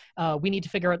 We need to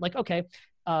figure out like, okay,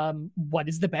 what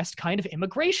is the best kind of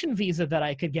immigration visa that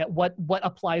I could get? What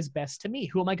applies best to me?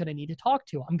 Who am I going to need to talk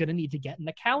to? I'm going to need to get an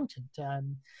accountant.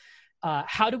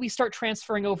 How do we start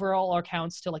transferring over all our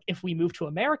accounts to, like, if we move to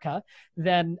America,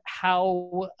 then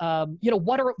how,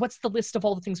 what's the list of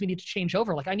all the things we need to change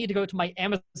over? Like, I need to go to my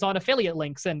Amazon affiliate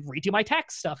links and redo my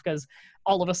tax stuff, because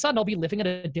all of a sudden I'll be living in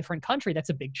a different country. That's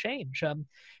a big change.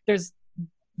 There's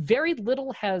very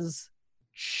little has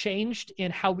changed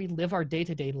in how we live our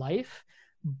day-to-day life,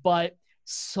 but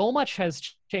so much has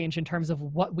changed in terms of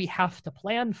what we have to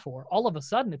plan for. All of a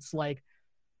sudden it's like,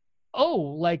 oh,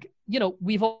 like,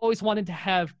 we've always wanted to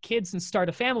have kids and start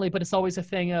a family, but it's always a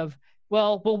thing of,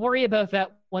 well, we'll worry about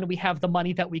that when we have the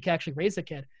money that we can actually raise a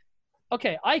kid.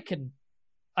 Okay, I can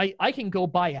go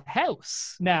buy a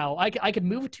house now. I can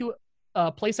move to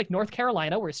a place like North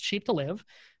Carolina where it's cheap to live,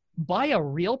 buy a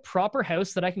real proper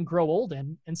house that I can grow old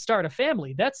in and start a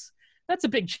family. That's a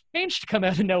big change to come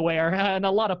out of nowhere, and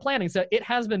a lot of planning. So it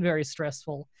has been very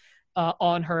stressful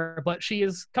on her, but she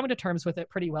is coming to terms with it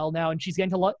pretty well now, and she's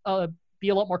getting to be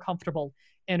a lot more comfortable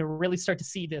and really start to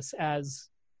see this as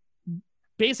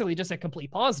basically just a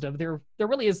complete positive. There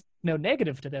really is no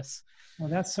negative to this. Well,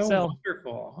 that's so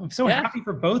wonderful. I'm so happy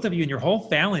for both of you and your whole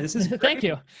family. This is great. Thank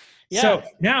you. Yeah. So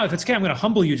now, if it's okay, I'm going to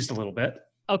humble you just a little bit.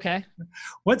 Okay.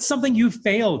 What's something you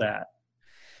failed at?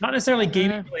 Not necessarily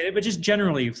gaming related, but just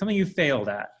generally something you failed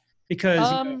at.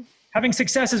 Because having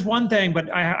success is one thing, but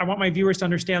I want my viewers to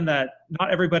understand that not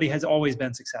everybody has always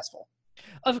been successful.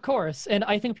 Of course. And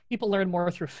I think people learn more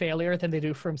through failure than they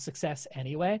do from success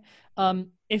anyway.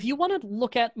 If you want to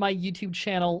look at my YouTube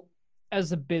channel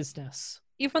as a business,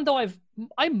 even though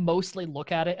I mostly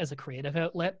look at it as a creative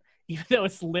outlet, even though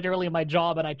it's literally my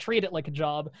job and I treat it like a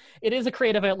job, it is a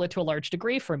creative outlet to a large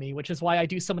degree for me, which is why I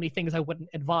do so many things I wouldn't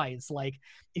advise. Like,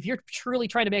 if you're truly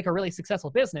trying to make a really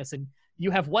successful business and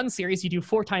you have one series you do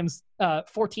 14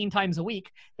 times a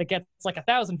week that gets like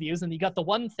 1,000 views, and you got the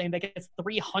one thing that gets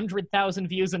 300,000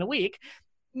 views in a week,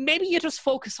 maybe you just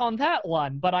focus on that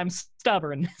one. But I'm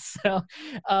stubborn.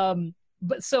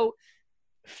 So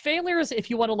failures, if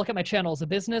you want to look at my channel as a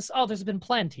business, there's been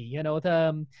plenty.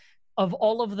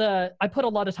 I put a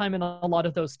lot of time in a lot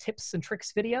of those tips and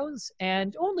tricks videos,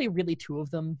 and only really 2 of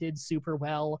them did super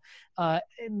well.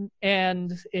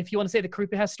 And if you want to say the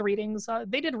creepypasta readings,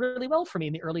 they did really well for me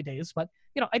in the early days, but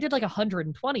I did like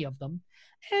 120 of them,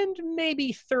 and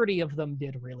maybe 30 of them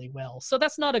did really well. So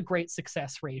that's not a great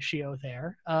success ratio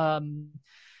there.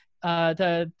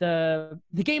 The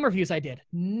game reviews I did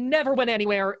never went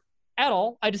anywhere at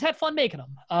all. I just had fun making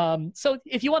them. So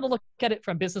if you want to look at it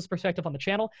from business perspective on the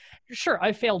channel, sure,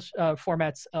 I've failed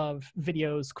formats of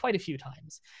videos quite a few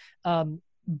times.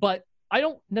 But I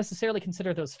don't necessarily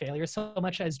consider those failures so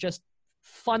much as just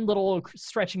fun little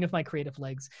stretching of my creative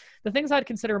legs. The things I'd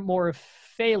consider more of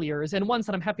failures, and ones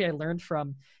that I'm happy I learned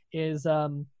from, is I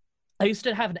used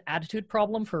to have an attitude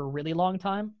problem for a really long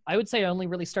time. I would say I only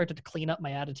really started to clean up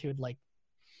my attitude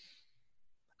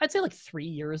I'd say 3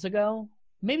 years ago.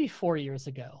 Maybe 4 years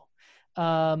ago.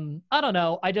 I don't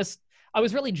know. I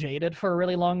was really jaded for a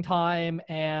really long time,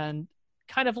 and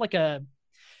kind of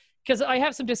because I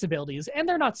have some disabilities, and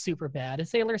they're not super bad.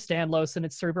 It's Ehlers-Danlos and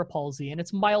it's cerebral palsy, and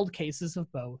it's mild cases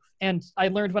of both. And I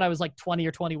learned when I was 20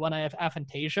 or 21, I have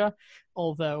aphantasia,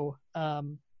 although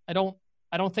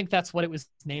I don't think that's what it was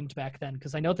named back then,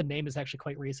 because I know the name is actually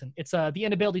quite recent. It's the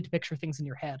inability to picture things in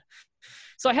your head.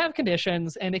 So I have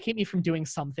conditions, and they keep me from doing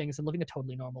some things and living a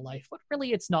totally normal life, but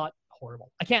really it's not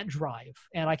horrible. I can't drive,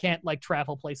 and I can't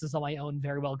travel places on my own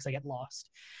very well because I get lost.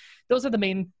 Those are the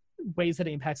main ways that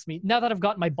it impacts me. Now that I've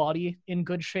got my body in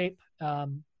good shape,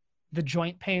 the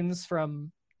joint pains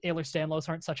from Ehlers-Danlos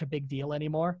aren't such a big deal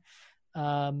anymore.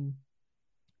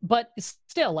 But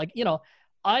still,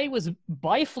 I was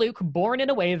by fluke born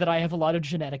in a way that I have a lot of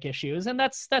genetic issues, and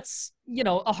that's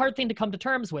a hard thing to come to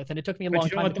terms with, and it took me a long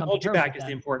time to come to terms with that. But you don't let them hold you back is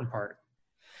the important part.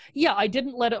 Yeah, I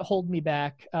didn't let it hold me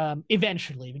back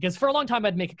eventually, because for a long time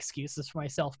I'd make excuses for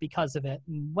myself because of it.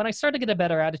 And when I started to get a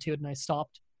better attitude and I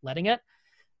stopped letting it,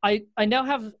 I now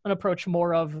have an approach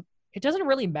more of, it doesn't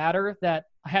really matter that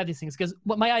I have these things, because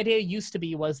what my idea used to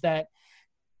be was that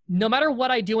no matter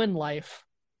what I do in life,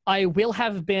 I will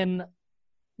have been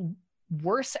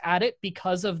worse at it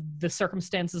because of the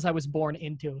circumstances I was born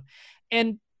into.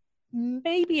 And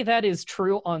maybe that is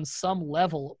true on some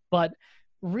level, but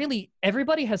really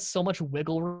everybody has so much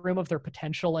wiggle room of their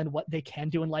potential and what they can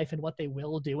do in life and what they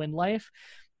will do in life,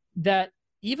 that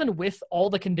even with all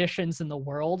the conditions in the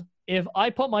world, if I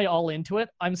put my all into it,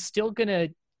 I'm still going to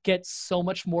get so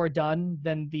much more done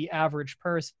than the average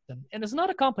person. And it's not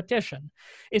a competition.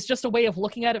 It's just a way of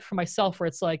looking at it for myself where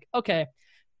it's like, okay,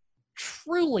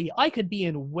 truly, I could be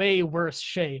in way worse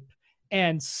shape.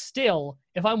 And still,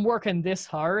 if I'm working this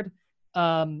hard,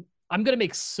 I'm going to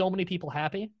make so many people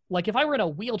happy. Like if I were in a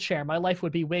wheelchair, my life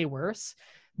would be way worse.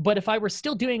 But if I were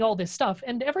still doing all this stuff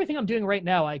and everything I'm doing right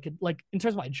now, I could, like, in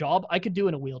terms of my job, I could do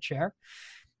in a wheelchair.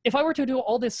 If I were to do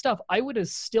all this stuff, I would have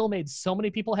still made so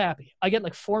many people happy. I get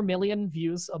like 4 million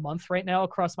views a month right now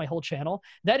across my whole channel.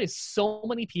 That is so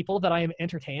many people that I am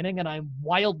entertaining, and I'm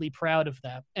wildly proud of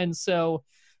that. And so,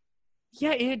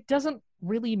 yeah, it doesn't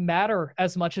really matter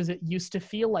as much as it used to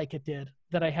feel like it did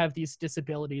that I have these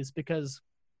disabilities, because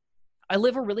I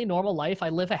live a really normal life. I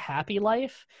live a happy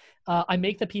life. I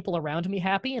make the people around me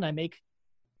happy, and I make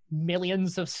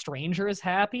millions of strangers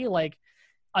happy. Like,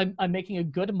 I'm making a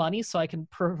good money so I can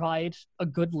provide a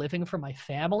good living for my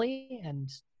family.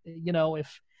 And, you know,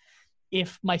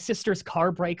 if my sister's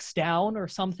car breaks down or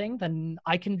something, then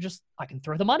I can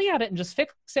throw the money at it and just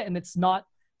fix it. And it's not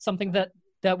something that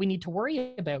we need to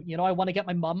worry about. You know, I want to get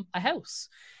my mom a house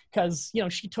because, you know,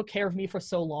 she took care of me for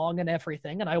so long and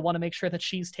everything. And I want to make sure that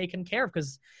she's taken care of,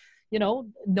 because, you know,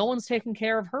 no one's taking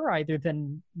care of her either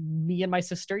than me and my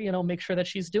sister, you know, make sure that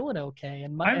she's doing okay.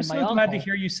 And I'm so glad to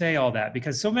hear you say all that,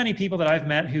 because so many people that I've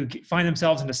met who find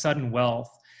themselves into sudden wealth,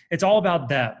 it's all about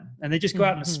them. And they just go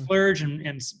out and splurge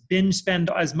and binge spend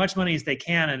as much money as they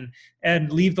can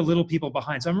and leave the little people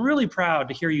behind. So I'm really proud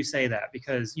to hear you say that,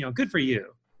 because, you know, good for you.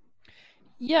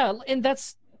 Yeah. And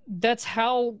that's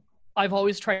how I've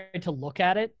always tried to look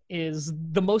at it. Is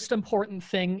the most important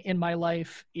thing in my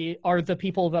life are the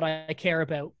people that I care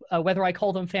about, whether I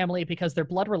call them family because they're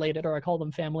blood related, or I call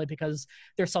them family because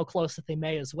they're so close that they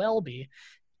may as well be.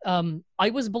 I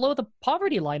was below the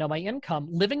poverty line on my income,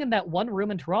 living in that one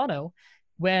room in Toronto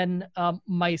when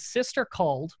my sister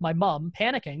called my mom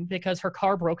panicking because her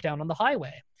car broke down on the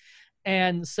highway.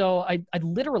 And so I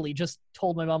literally just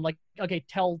told my mom, like, okay,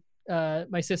 tell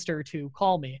my sister to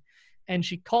call me. And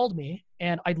she called me,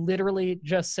 and I literally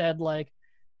just said,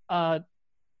 how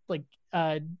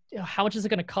much is it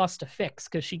going to cost to fix?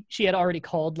 Because she had already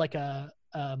called like a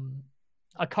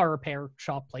car repair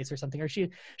shop place or something, or she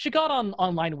got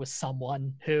online with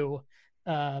someone who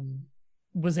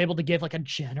was able to give like a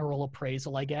general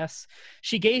appraisal, I guess.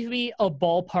 She gave me a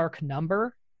ballpark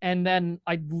number, and then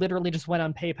I literally just went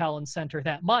on PayPal and sent her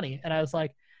that money. And I was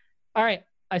like, all right,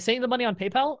 I sent you the money on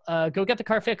PayPal. Go get the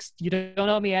car fixed. You don't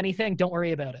owe me anything. Don't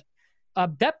worry about it.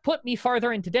 That put me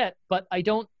farther into debt, but I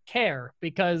don't care,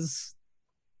 because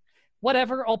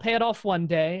whatever, I'll pay it off one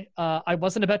day. I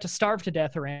wasn't about to starve to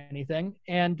death or anything.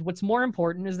 And what's more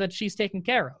important is that she's taken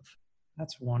care of.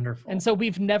 That's wonderful. And so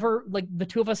we've never, like, the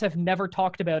two of us have never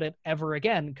talked about it ever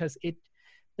again, because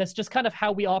that's just kind of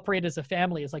how we operate as a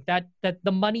family, is like that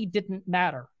the money didn't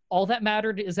matter. All that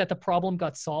mattered is that the problem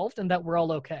got solved and that we're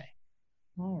all okay.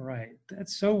 All right.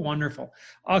 That's so wonderful.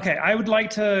 Okay. I would like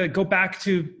to go back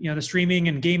to, the streaming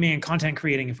and gaming and content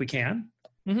creating if we can.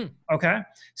 Mm-hmm. Okay.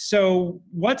 So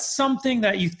what's something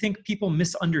that you think people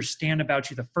misunderstand about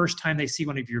you the first time they see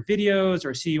one of your videos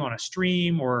or see you on a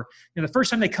stream, or, the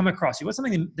first time they come across you? What's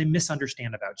something they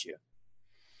misunderstand about you?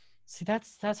 See,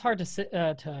 that's hard to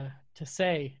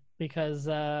say, because,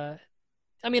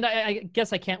 I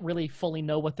guess I can't really fully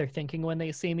know what they're thinking when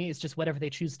they see me. It's just whatever they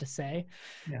choose to say.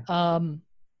 Yeah.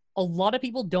 A lot of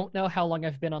people don't know how long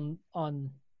I've been on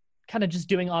kind of just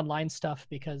doing online stuff,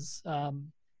 because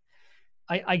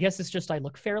I guess it's just I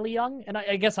look fairly young, and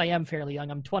I guess I am fairly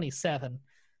young. I'm 27.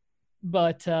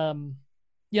 But,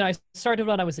 I started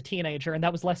when I was a teenager, and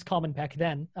that was less common back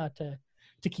then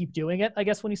to keep doing it, I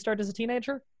guess, when you start as a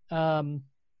teenager. And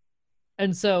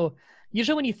so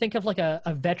usually when you think of like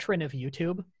a veteran of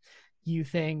YouTube, you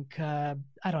think, I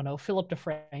don't know, Philip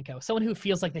DeFranco, someone who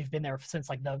feels like they've been there since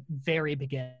like the very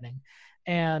beginning.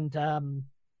 And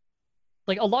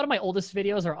like a lot of my oldest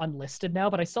videos are unlisted now,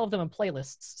 but I still have them in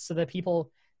playlists so that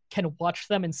people can watch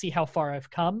them and see how far I've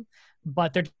come.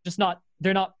 But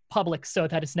they're not public, so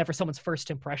that it's never someone's first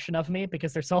impression of me,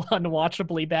 because they're so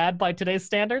unwatchably bad by today's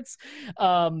standards.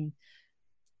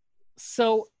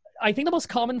 So I think the most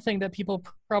common thing that people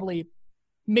probably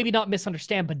maybe not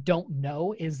misunderstand but don't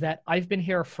know is that I've been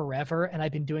here forever, and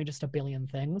I've been doing just a billion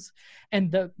things.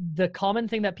 And the common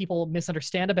thing that people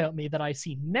misunderstand about me that I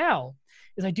see now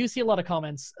is I do see a lot of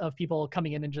comments of people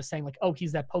coming in and just saying like, oh,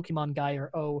 he's that Pokemon guy,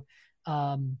 or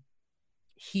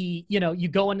he, you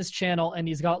go on his channel and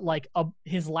he's got like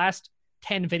his last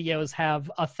 10 videos have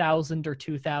 1,000 or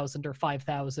 2,000 or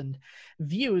 5,000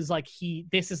 views. Like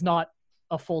this is not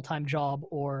a full-time job,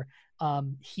 or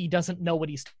he doesn't know what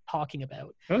he's talking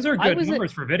about. Those are good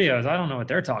numbers for videos. I don't know what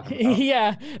they're talking about.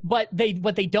 Yeah, but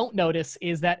what they don't notice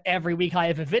is that every week I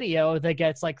have a video that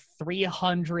gets like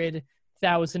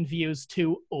 300,000 views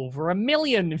to over 1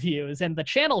 million views, and the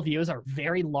channel views are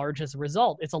very large as a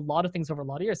result. It's a lot of things over a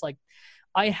lot of years. Like,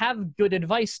 I have good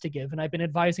advice to give, and I've been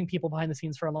advising people behind the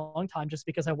scenes for a long time just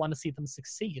because I want to see them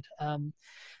succeed.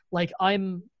 Like,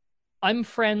 I'm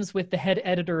friends with the head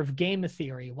editor of Game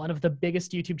Theory, one of the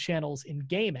biggest YouTube channels in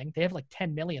gaming. They have like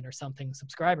 10 million or something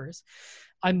subscribers.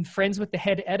 I'm friends with the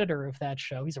head editor of that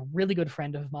show. He's a really good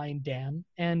friend of mine, Dan,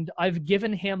 and I've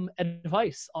given him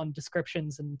advice on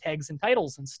descriptions and tags and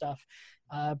titles and stuff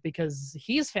because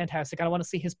he's fantastic. I want to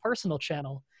see his personal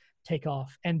channel take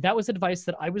off. And that was advice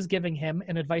that I was giving him,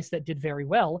 and advice that did very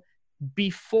well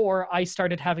before I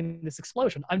started having this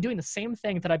explosion. I'm doing the same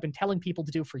thing that I've been telling people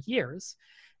to do for years.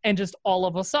 And just all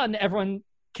of a sudden, everyone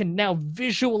can now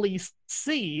visually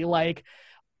see, like,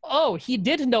 oh, he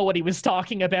did know what he was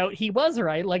talking about. He was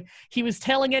right. Like, he was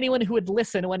telling anyone who would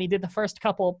listen when he did the first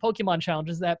couple Pokemon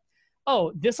challenges that,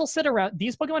 oh, these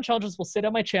Pokemon challenges will sit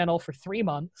on my channel for 3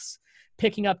 months,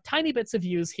 picking up tiny bits of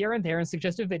views here and there in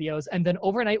suggested videos, and then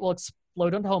overnight will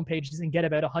explode onto homepages and get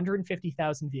about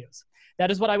 150,000 views. That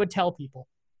is what I would tell people.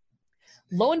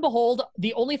 Lo and behold,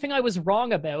 the only thing I was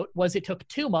wrong about was it took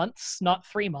 2 months, not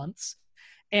 3 months.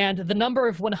 And the number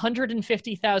of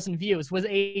 150,000 views was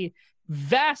a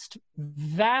vast,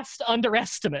 vast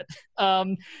underestimate.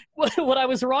 What I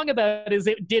was wrong about is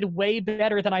it did way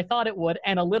better than I thought it would,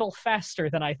 and a little faster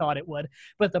than I thought it would.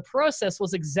 But the process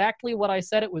was exactly what I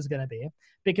said it was going to be,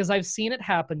 because I've seen it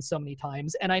happen so many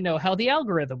times, and I know how the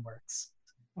algorithm works.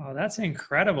 Oh, that's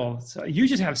incredible. So you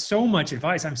just have so much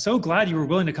advice. I'm so glad you were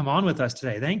willing to come on with us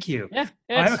today. Thank you. Yeah,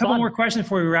 I have a couple more questions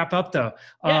before we wrap up, though.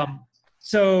 Yeah.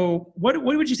 So what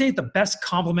would you say the best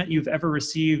compliment you've ever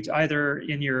received, either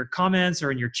in your comments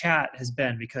or in your chat, has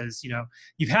been? Because, you know,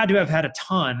 you've had to have had a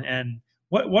ton. And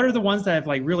what are the ones that have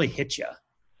like really hit you?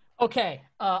 Okay,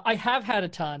 I have had a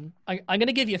ton. I'm going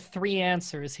to give you 3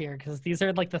 answers here because these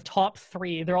are like the top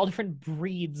 3. They're all different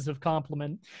breeds of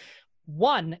compliment.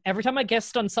 1, every time I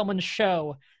guest on someone's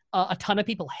show, a ton of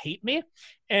people hate me.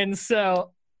 And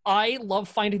so I love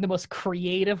finding the most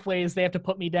creative ways they have to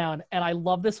put me down. And I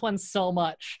love this one so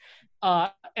much.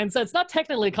 And so it's not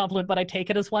technically a compliment, but I take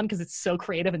it as one because it's so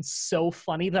creative and so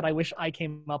funny that I wish I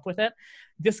came up with it.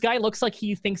 This guy looks like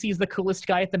he thinks he's the coolest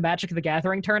guy at the Magic the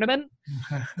Gathering tournament.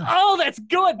 Oh, that's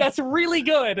good. That's really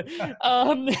good.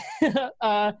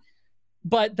 But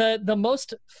the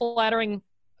most flattering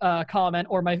comment,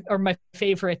 or my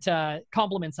favorite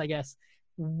compliments, I guess.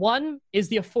 1 is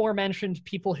the aforementioned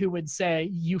people who would say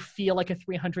you feel like a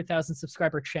 300,000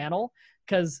 subscriber channel,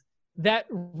 because that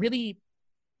really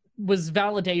was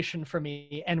validation for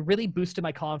me and really boosted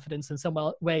my confidence in some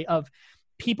way. Of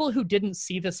people who didn't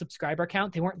see the subscriber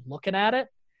count, they weren't looking at it,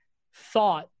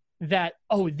 thought that,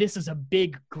 oh, this is a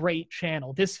big, great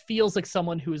channel. This feels like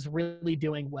someone who is really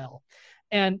doing well.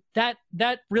 And that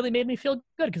really made me feel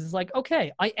good, because it's like,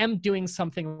 okay, I am doing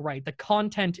something right. The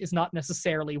content is not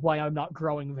necessarily why I'm not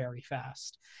growing very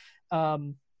fast.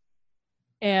 And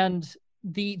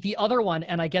the other one,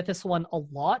 and I get this one a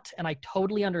lot, and I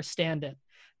totally understand it,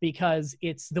 because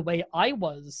it's the way I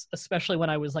was, especially when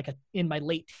I was like in my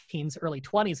late teens, early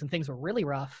 20s, and things were really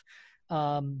rough,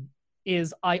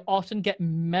 is I often get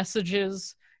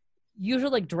messages,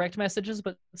 usually like direct messages,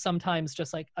 but sometimes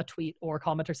just like a tweet or a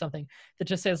comment or something that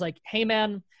just says like, hey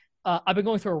man, I've been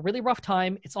going through a really rough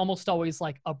time. It's almost always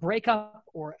like a breakup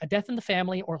or a death in the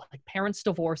family or like parents'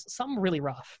 divorce, something really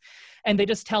rough. And they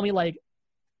just tell me like,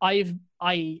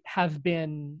 I have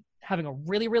been having a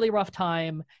really, really rough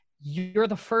time. You're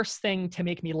the first thing to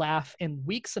make me laugh in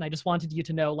weeks. And I just wanted you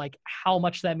to know like how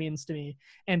much that means to me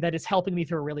and that it's helping me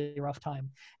through a really rough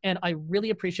time. And I really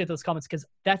appreciate those comments, because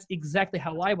that's exactly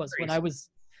how I was when I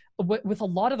was with a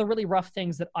lot of the really rough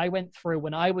things that I went through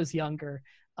when I was younger.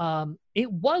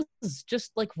 It was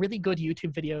just like really good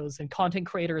YouTube videos and content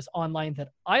creators online that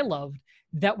I loved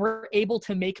that were able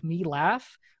to make me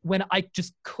laugh when I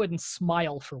just couldn't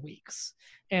smile for weeks.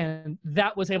 And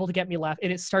that was able to get me laugh.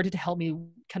 And it started to help me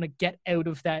kind of get out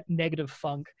of that negative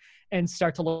funk and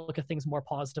start to look at things more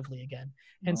positively again.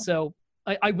 And so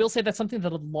I will say that's something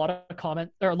that a lot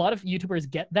of YouTubers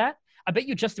get that. I bet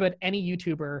you just about any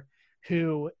YouTuber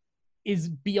who is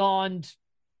beyond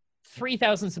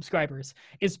 3,000 subscribers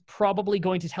is probably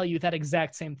going to tell you that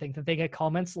exact same thing, that they get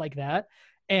comments like that.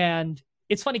 And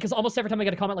it's funny because almost every time I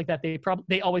get a comment like that,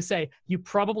 they always say, you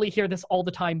probably hear this all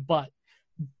the time, but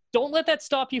don't let that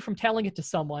stop you from telling it to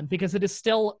someone, because it is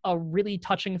still a really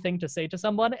touching thing to say to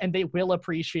someone, and they will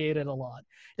appreciate it a lot.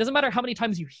 It doesn't matter how many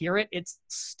times you hear it, it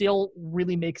still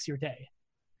really makes your day.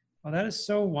 Well, that is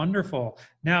so wonderful.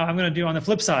 Now I'm going to do on the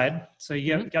flip side. So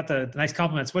you got the nice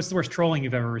compliments. What's the worst trolling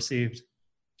you've ever received?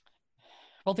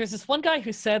 Well, there's this one guy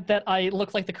who said that I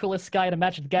look like the coolest guy at a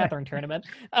Magic the Gathering tournament.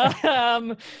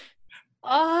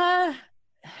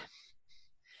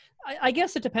 I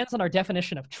guess it depends on our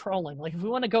definition of trolling. Like, if we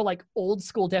want to go like old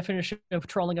school definition of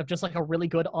trolling of just like a really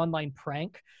good online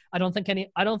prank, I don't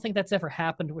think that's ever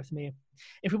happened with me.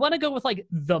 If we want to go with like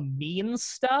the mean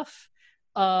stuff,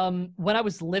 when I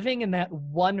was living in that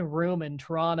one room in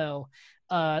Toronto,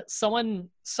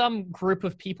 some group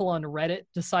of people on Reddit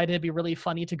decided it'd be really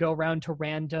funny to go around to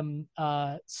random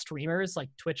streamers like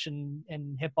Twitch and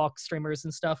Hitbox streamers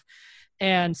and stuff,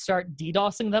 and start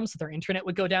DDoSing them so their internet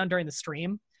would go down during the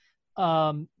stream.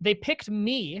 They picked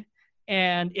me,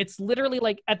 and it's literally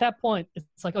like, at that point,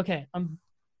 it's like, okay, I'm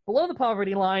below the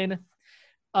poverty line.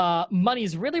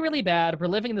 Money's really, really bad. We're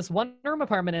living in this one-room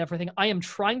apartment and everything. I am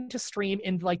trying to stream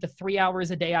in like the 3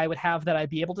 hours a day I would have that I'd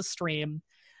be able to stream,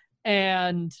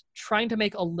 and trying to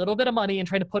make a little bit of money and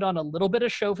trying to put on a little bit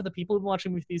of show for the people who've been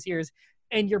watching me for these years,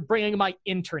 and you're bringing my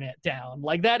internet down.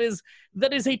 Like, that is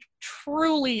a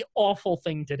truly awful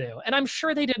thing to do. And I'm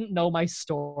sure they didn't know my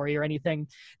story or anything.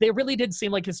 They really did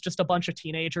seem like it's just a bunch of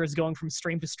teenagers going from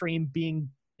stream to stream being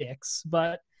dicks.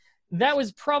 But that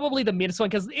was probably the meanest one,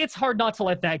 because it's hard not to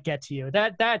let that get to you.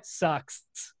 That sucks.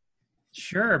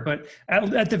 Sure, but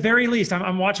at the very least,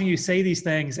 I'm watching you say these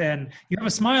things, and you have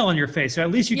a smile on your face. So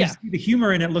at least you can see the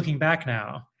humor in it looking back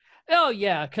now. Oh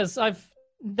yeah, because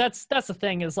that's the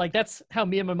thing, is like, that's how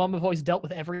me and my mom have always dealt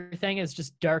with everything, is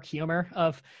just dark humor.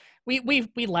 Of we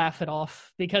laugh it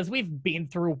off because we've been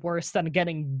through worse than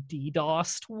getting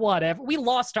DDoSed. Whatever. We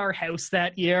lost our house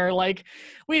that year. Like,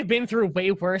 we've been through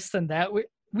way worse than that.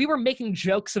 We were making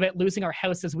jokes about losing our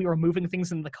house as we were moving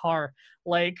things in the car.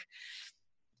 Like,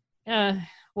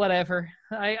 whatever.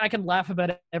 I can laugh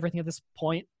about everything at this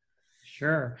point.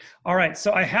 Sure. All right.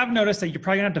 So I have noticed that you're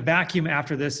probably gonna have to vacuum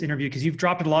after this interview because you've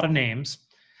dropped a lot of names.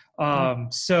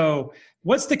 So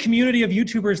what's the community of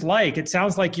YouTubers like? It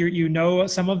sounds like you know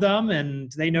some of them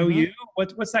and they know you.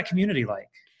 What's that community like?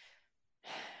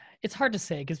 It's hard to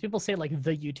say, because people say like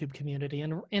the YouTube community,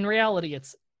 and in reality,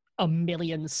 it's a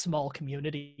million small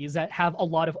communities that have a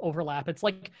lot of overlap. It's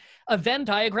like a Venn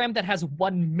diagram that has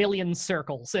 1 million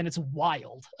circles, and it's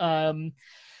wild.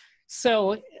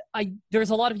 So there's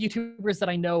a lot of YouTubers that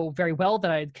I know very well that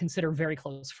I consider very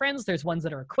close friends. There's ones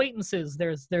that are acquaintances.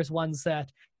 There's ones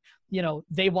that, you know,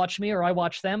 they watch me or I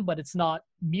watch them, but it's not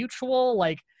mutual.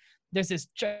 Like, there's this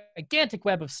gigantic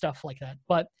web of stuff like that.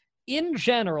 But in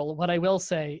general, what I will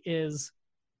say is,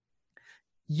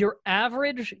 your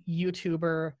average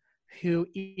YouTuber who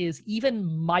is even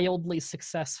mildly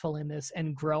successful in this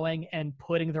and growing and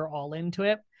putting their all into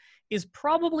it is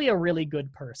probably a really good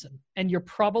person, and you're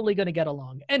probably going to get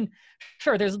along. And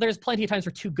sure, there's plenty of times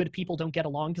where two good people don't get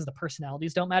along because the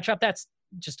personalities don't match up. That's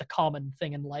just a common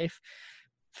thing in life.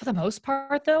 For the most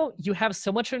part, though, you have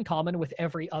so much in common with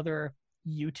every other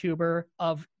YouTuber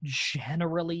of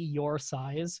generally your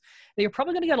size that you're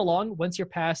probably going to get along once you're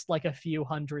past like a few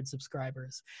hundred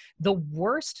subscribers. The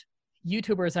worst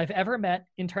YouTubers I've ever met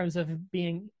in terms of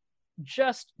being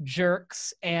just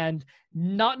jerks and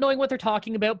not knowing what they're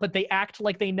talking about, but they act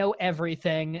like they know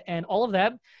everything and all of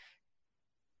that,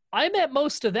 I met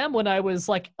most of them when I was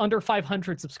like under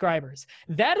 500 subscribers.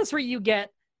 That is where you get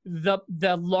the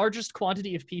largest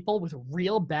quantity of people with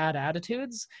real bad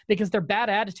attitudes, because their bad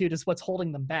attitude is what's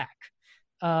holding them back.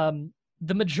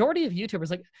 The majority of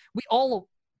YouTubers, like,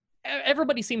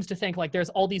 everybody seems to think like there's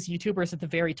all these YouTubers at the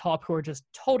very top who are just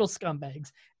total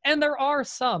scumbags. And there are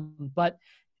some, but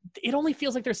it only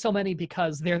feels like there's so many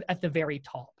because they're at the very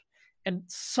top. And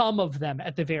some of them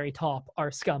at the very top are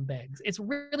scumbags. It's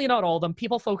really not all of them.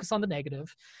 People focus on the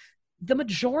negative. The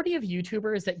majority of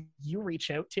YouTubers that you reach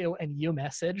out to and you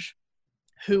message,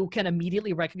 who can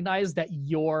immediately recognize that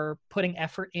you're putting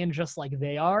effort in just like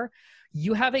they are,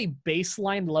 you have a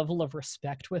baseline level of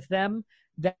respect with them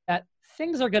that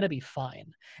things are going to be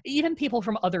fine. Even people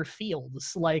from other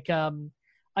fields, like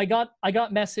I got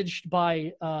messaged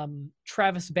by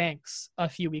Travis Banks a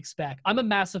few weeks back. I'm a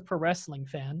massive pro wrestling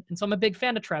fan, and so I'm a big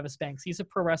fan of Travis Banks. He's a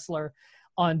pro wrestler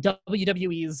on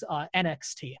WWE's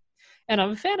NXT, and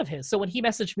I'm a fan of his. So when he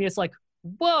messaged me, it's like,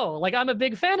 whoa, like, I'm a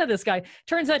big fan of this guy.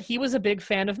 Turns out he was a big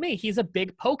fan of me. He's a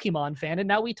big Pokemon fan, and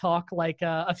now we talk like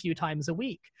a few times a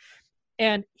week.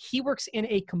 And he works in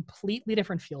a completely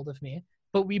different field of me,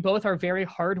 but we both are very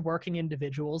hardworking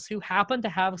individuals who happen to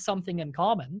have something in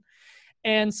common.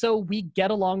 And so we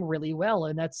get along really well.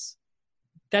 And that's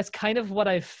kind of what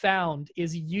I've found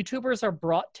is YouTubers are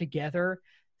brought together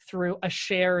through a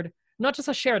shared, not just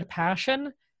a shared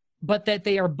passion, but that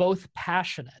they are both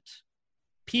passionate.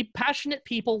 Passionate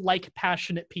people like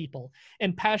passionate people,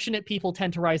 and passionate people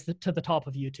tend to rise to the top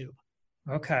of YouTube.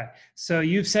 Okay. So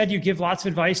you've said you give lots of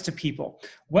advice to people.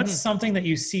 What's something that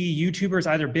you see YouTubers,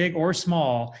 either big or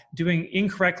small, doing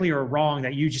incorrectly or wrong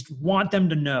that you just want them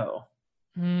to know?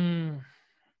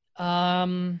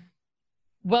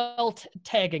 Well,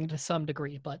 tagging to some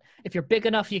degree, but if you're big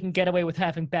enough, you can get away with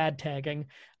having bad tagging.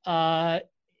 I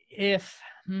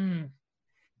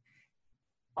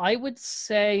would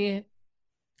say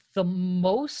the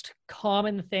most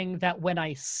common thing that when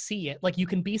I see it, like you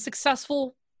can be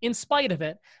successful in spite of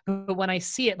it, but when I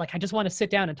see it, like I just want to sit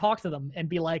down and talk to them and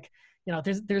be like, you know,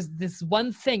 there's this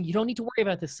one thing, you don't need to worry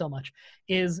about this so much,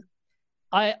 is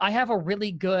I have a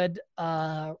really good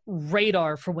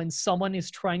radar for when someone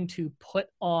is trying to put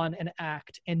on an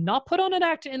act, and not put on an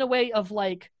act in a way of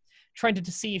like trying to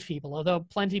deceive people, although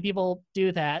plenty of people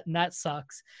do that and that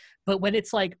sucks. But when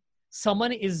it's like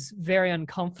someone is very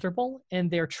uncomfortable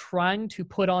and they're trying to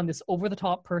put on this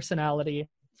over-the-top personality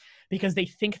because they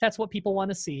think that's what people want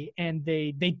to see, and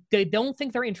they don't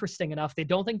think they're interesting enough, they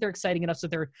don't think they're exciting enough, so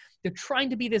they're trying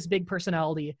to be this big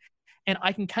personality. And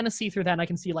I can kind of see through that, and I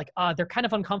can see like, they're kind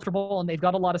of uncomfortable and they've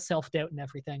got a lot of self-doubt and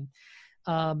everything.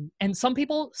 And some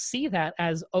people see that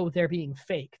as, oh, they're being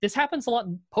fake. This happens a lot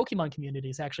in Pokemon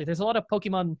communities, actually. There's a lot of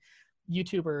Pokemon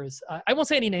YouTubers. I won't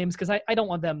say any names because I don't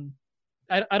want them,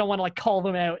 I don't want to like call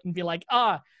them out and be like,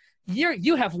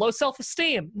 you have low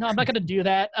self-esteem. No, I'm not going to do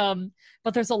that.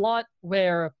 But there's a lot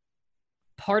where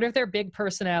part of their big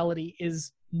personality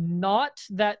is not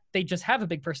that they just have a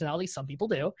big personality. Some people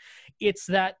do. It's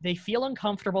that they feel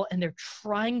uncomfortable and they're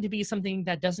trying to be something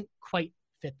that doesn't quite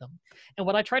fit them. And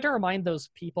what I try to remind those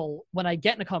people when I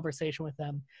get in a conversation with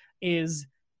them is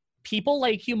people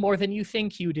like you more than you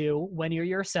think you do when you're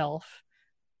yourself.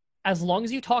 As long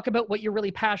as you talk about what you're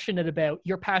really passionate about,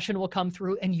 your passion will come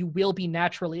through and you will be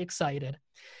naturally excited.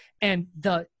 And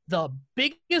the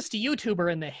biggest YouTuber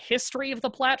in the history of the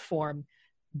platform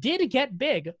did get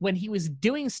big when he was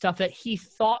doing stuff that he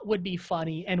thought would be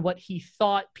funny and what he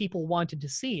thought people wanted to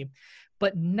see.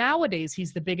 But nowadays,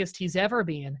 he's the biggest he's ever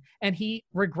been, and he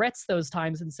regrets those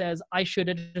times and says, I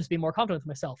should just be more confident with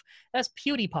myself. That's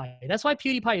PewDiePie. That's why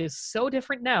PewDiePie is so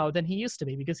different now than he used to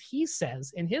be, because he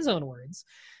says, in his own words,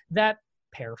 that,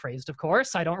 paraphrased, of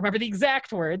course, I don't remember the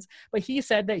exact words, but he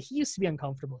said that he used to be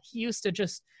uncomfortable. He used to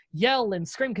just yell and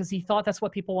scream because he thought that's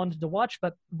what people wanted to watch.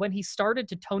 But when he started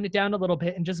to tone it down a little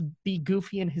bit and just be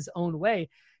goofy in his own way,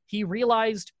 he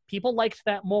realized people liked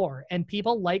that more, and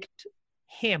people liked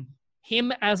him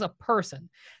as a person.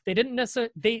 They didn't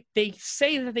necessarily, they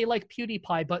say that they like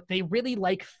PewDiePie, but they really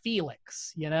like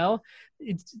Felix, you know?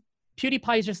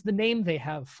 PewDiePie is just the name they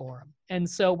have for him. And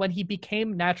so when he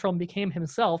became natural and became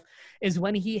himself is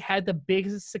when he had the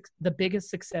biggest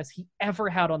success he ever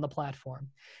had on the platform.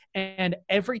 And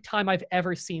every time I've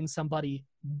ever seen somebody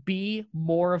be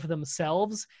more of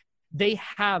themselves, they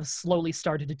have slowly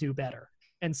started to do better.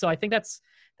 And so I think that's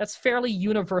fairly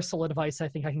universal advice I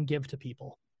think I can give to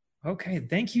people. Okay,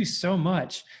 thank you so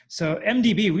much. So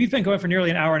MDB, we've been going for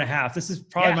nearly an hour and a half. This is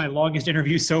probably my longest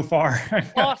interview so far.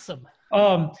 Awesome.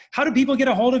 How do people get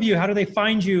a hold of you? How do they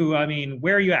find you? I mean,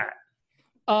 where are you at?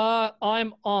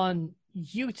 I'm on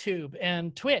YouTube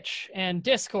and Twitch and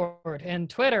Discord and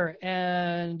Twitter,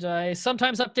 and I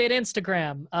sometimes update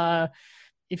Instagram.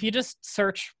 If you just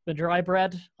search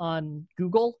Mah-Dry-Bread on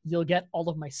Google, you'll get all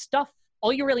of my stuff.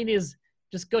 All you really need is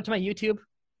just go to my YouTube,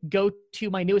 go to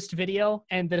my newest video,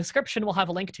 and the description will have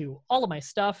a link to all of my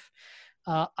stuff.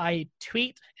 I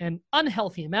tweet an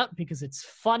unhealthy amount because it's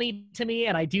funny to me,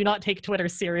 and I do not take Twitter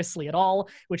seriously at all,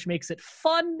 which makes it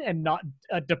fun and not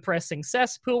a depressing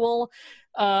cesspool.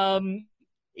 You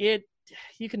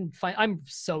can find, I'm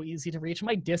so easy to reach.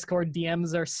 My Discord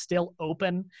DMs are still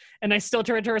open, and I still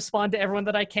try to respond to everyone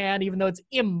that I can, even though it's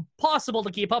impossible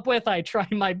to keep up with. I try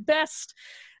my best.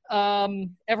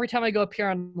 Every time I go appear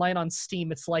online on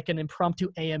Steam, it's like an impromptu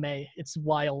AMA. It's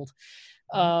wild.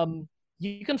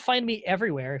 You can find me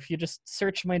everywhere. If you just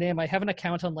search my name, I have an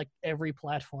account on like every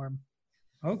platform.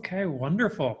 Okay,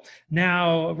 wonderful.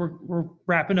 Now we're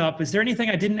wrapping up. Is there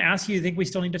anything I didn't ask you think we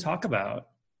still need to talk about?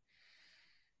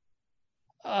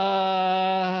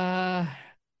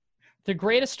 The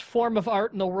greatest form of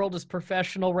art in the world is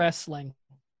professional wrestling.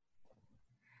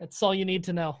 That's all you need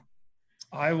to know.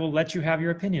 I will let you have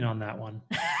your opinion on that one.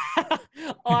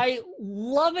 I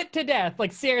love it to death.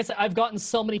 Like, seriously, I've gotten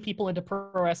so many people into pro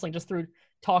wrestling just through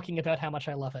talking about how much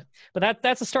I love it. But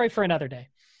that's a story for another day.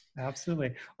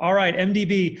 Absolutely. All right,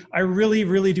 MDB, I really,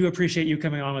 really do appreciate you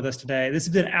coming on with us today. This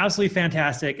has been absolutely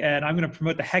fantastic, and I'm going to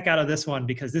promote the heck out of this one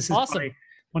because this is Awesome. probably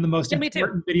one of the most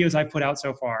important videos I've put out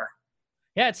so far.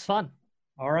 Yeah, it's fun.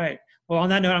 All right. Well, on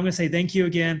that note, I'm going to say thank you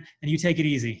again, and you take it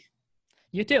easy.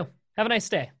 You too. Have a nice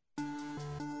day.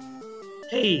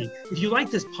 Hey, if you like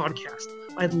this podcast,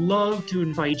 I'd love to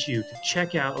invite you to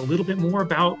check out a little bit more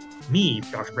about me,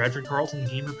 Dr. Bradford Carlton,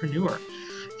 Gamerpreneur.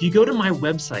 If you go to my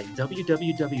website,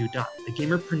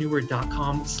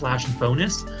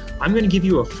 www.thegamerpreneur.com/bonus, I'm going to give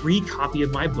you a free copy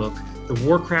of my book, The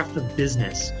Warcraft of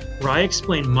Business, where I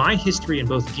explain my history in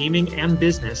both gaming and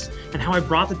business and how I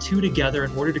brought the two together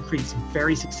in order to create some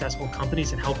very successful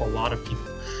companies and help a lot of people.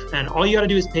 And all you got to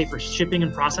do is pay for shipping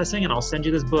and processing, and I'll send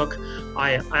you this book.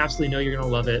 I absolutely know you're going to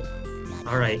love it.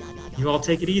 All right, you all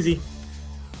take it easy.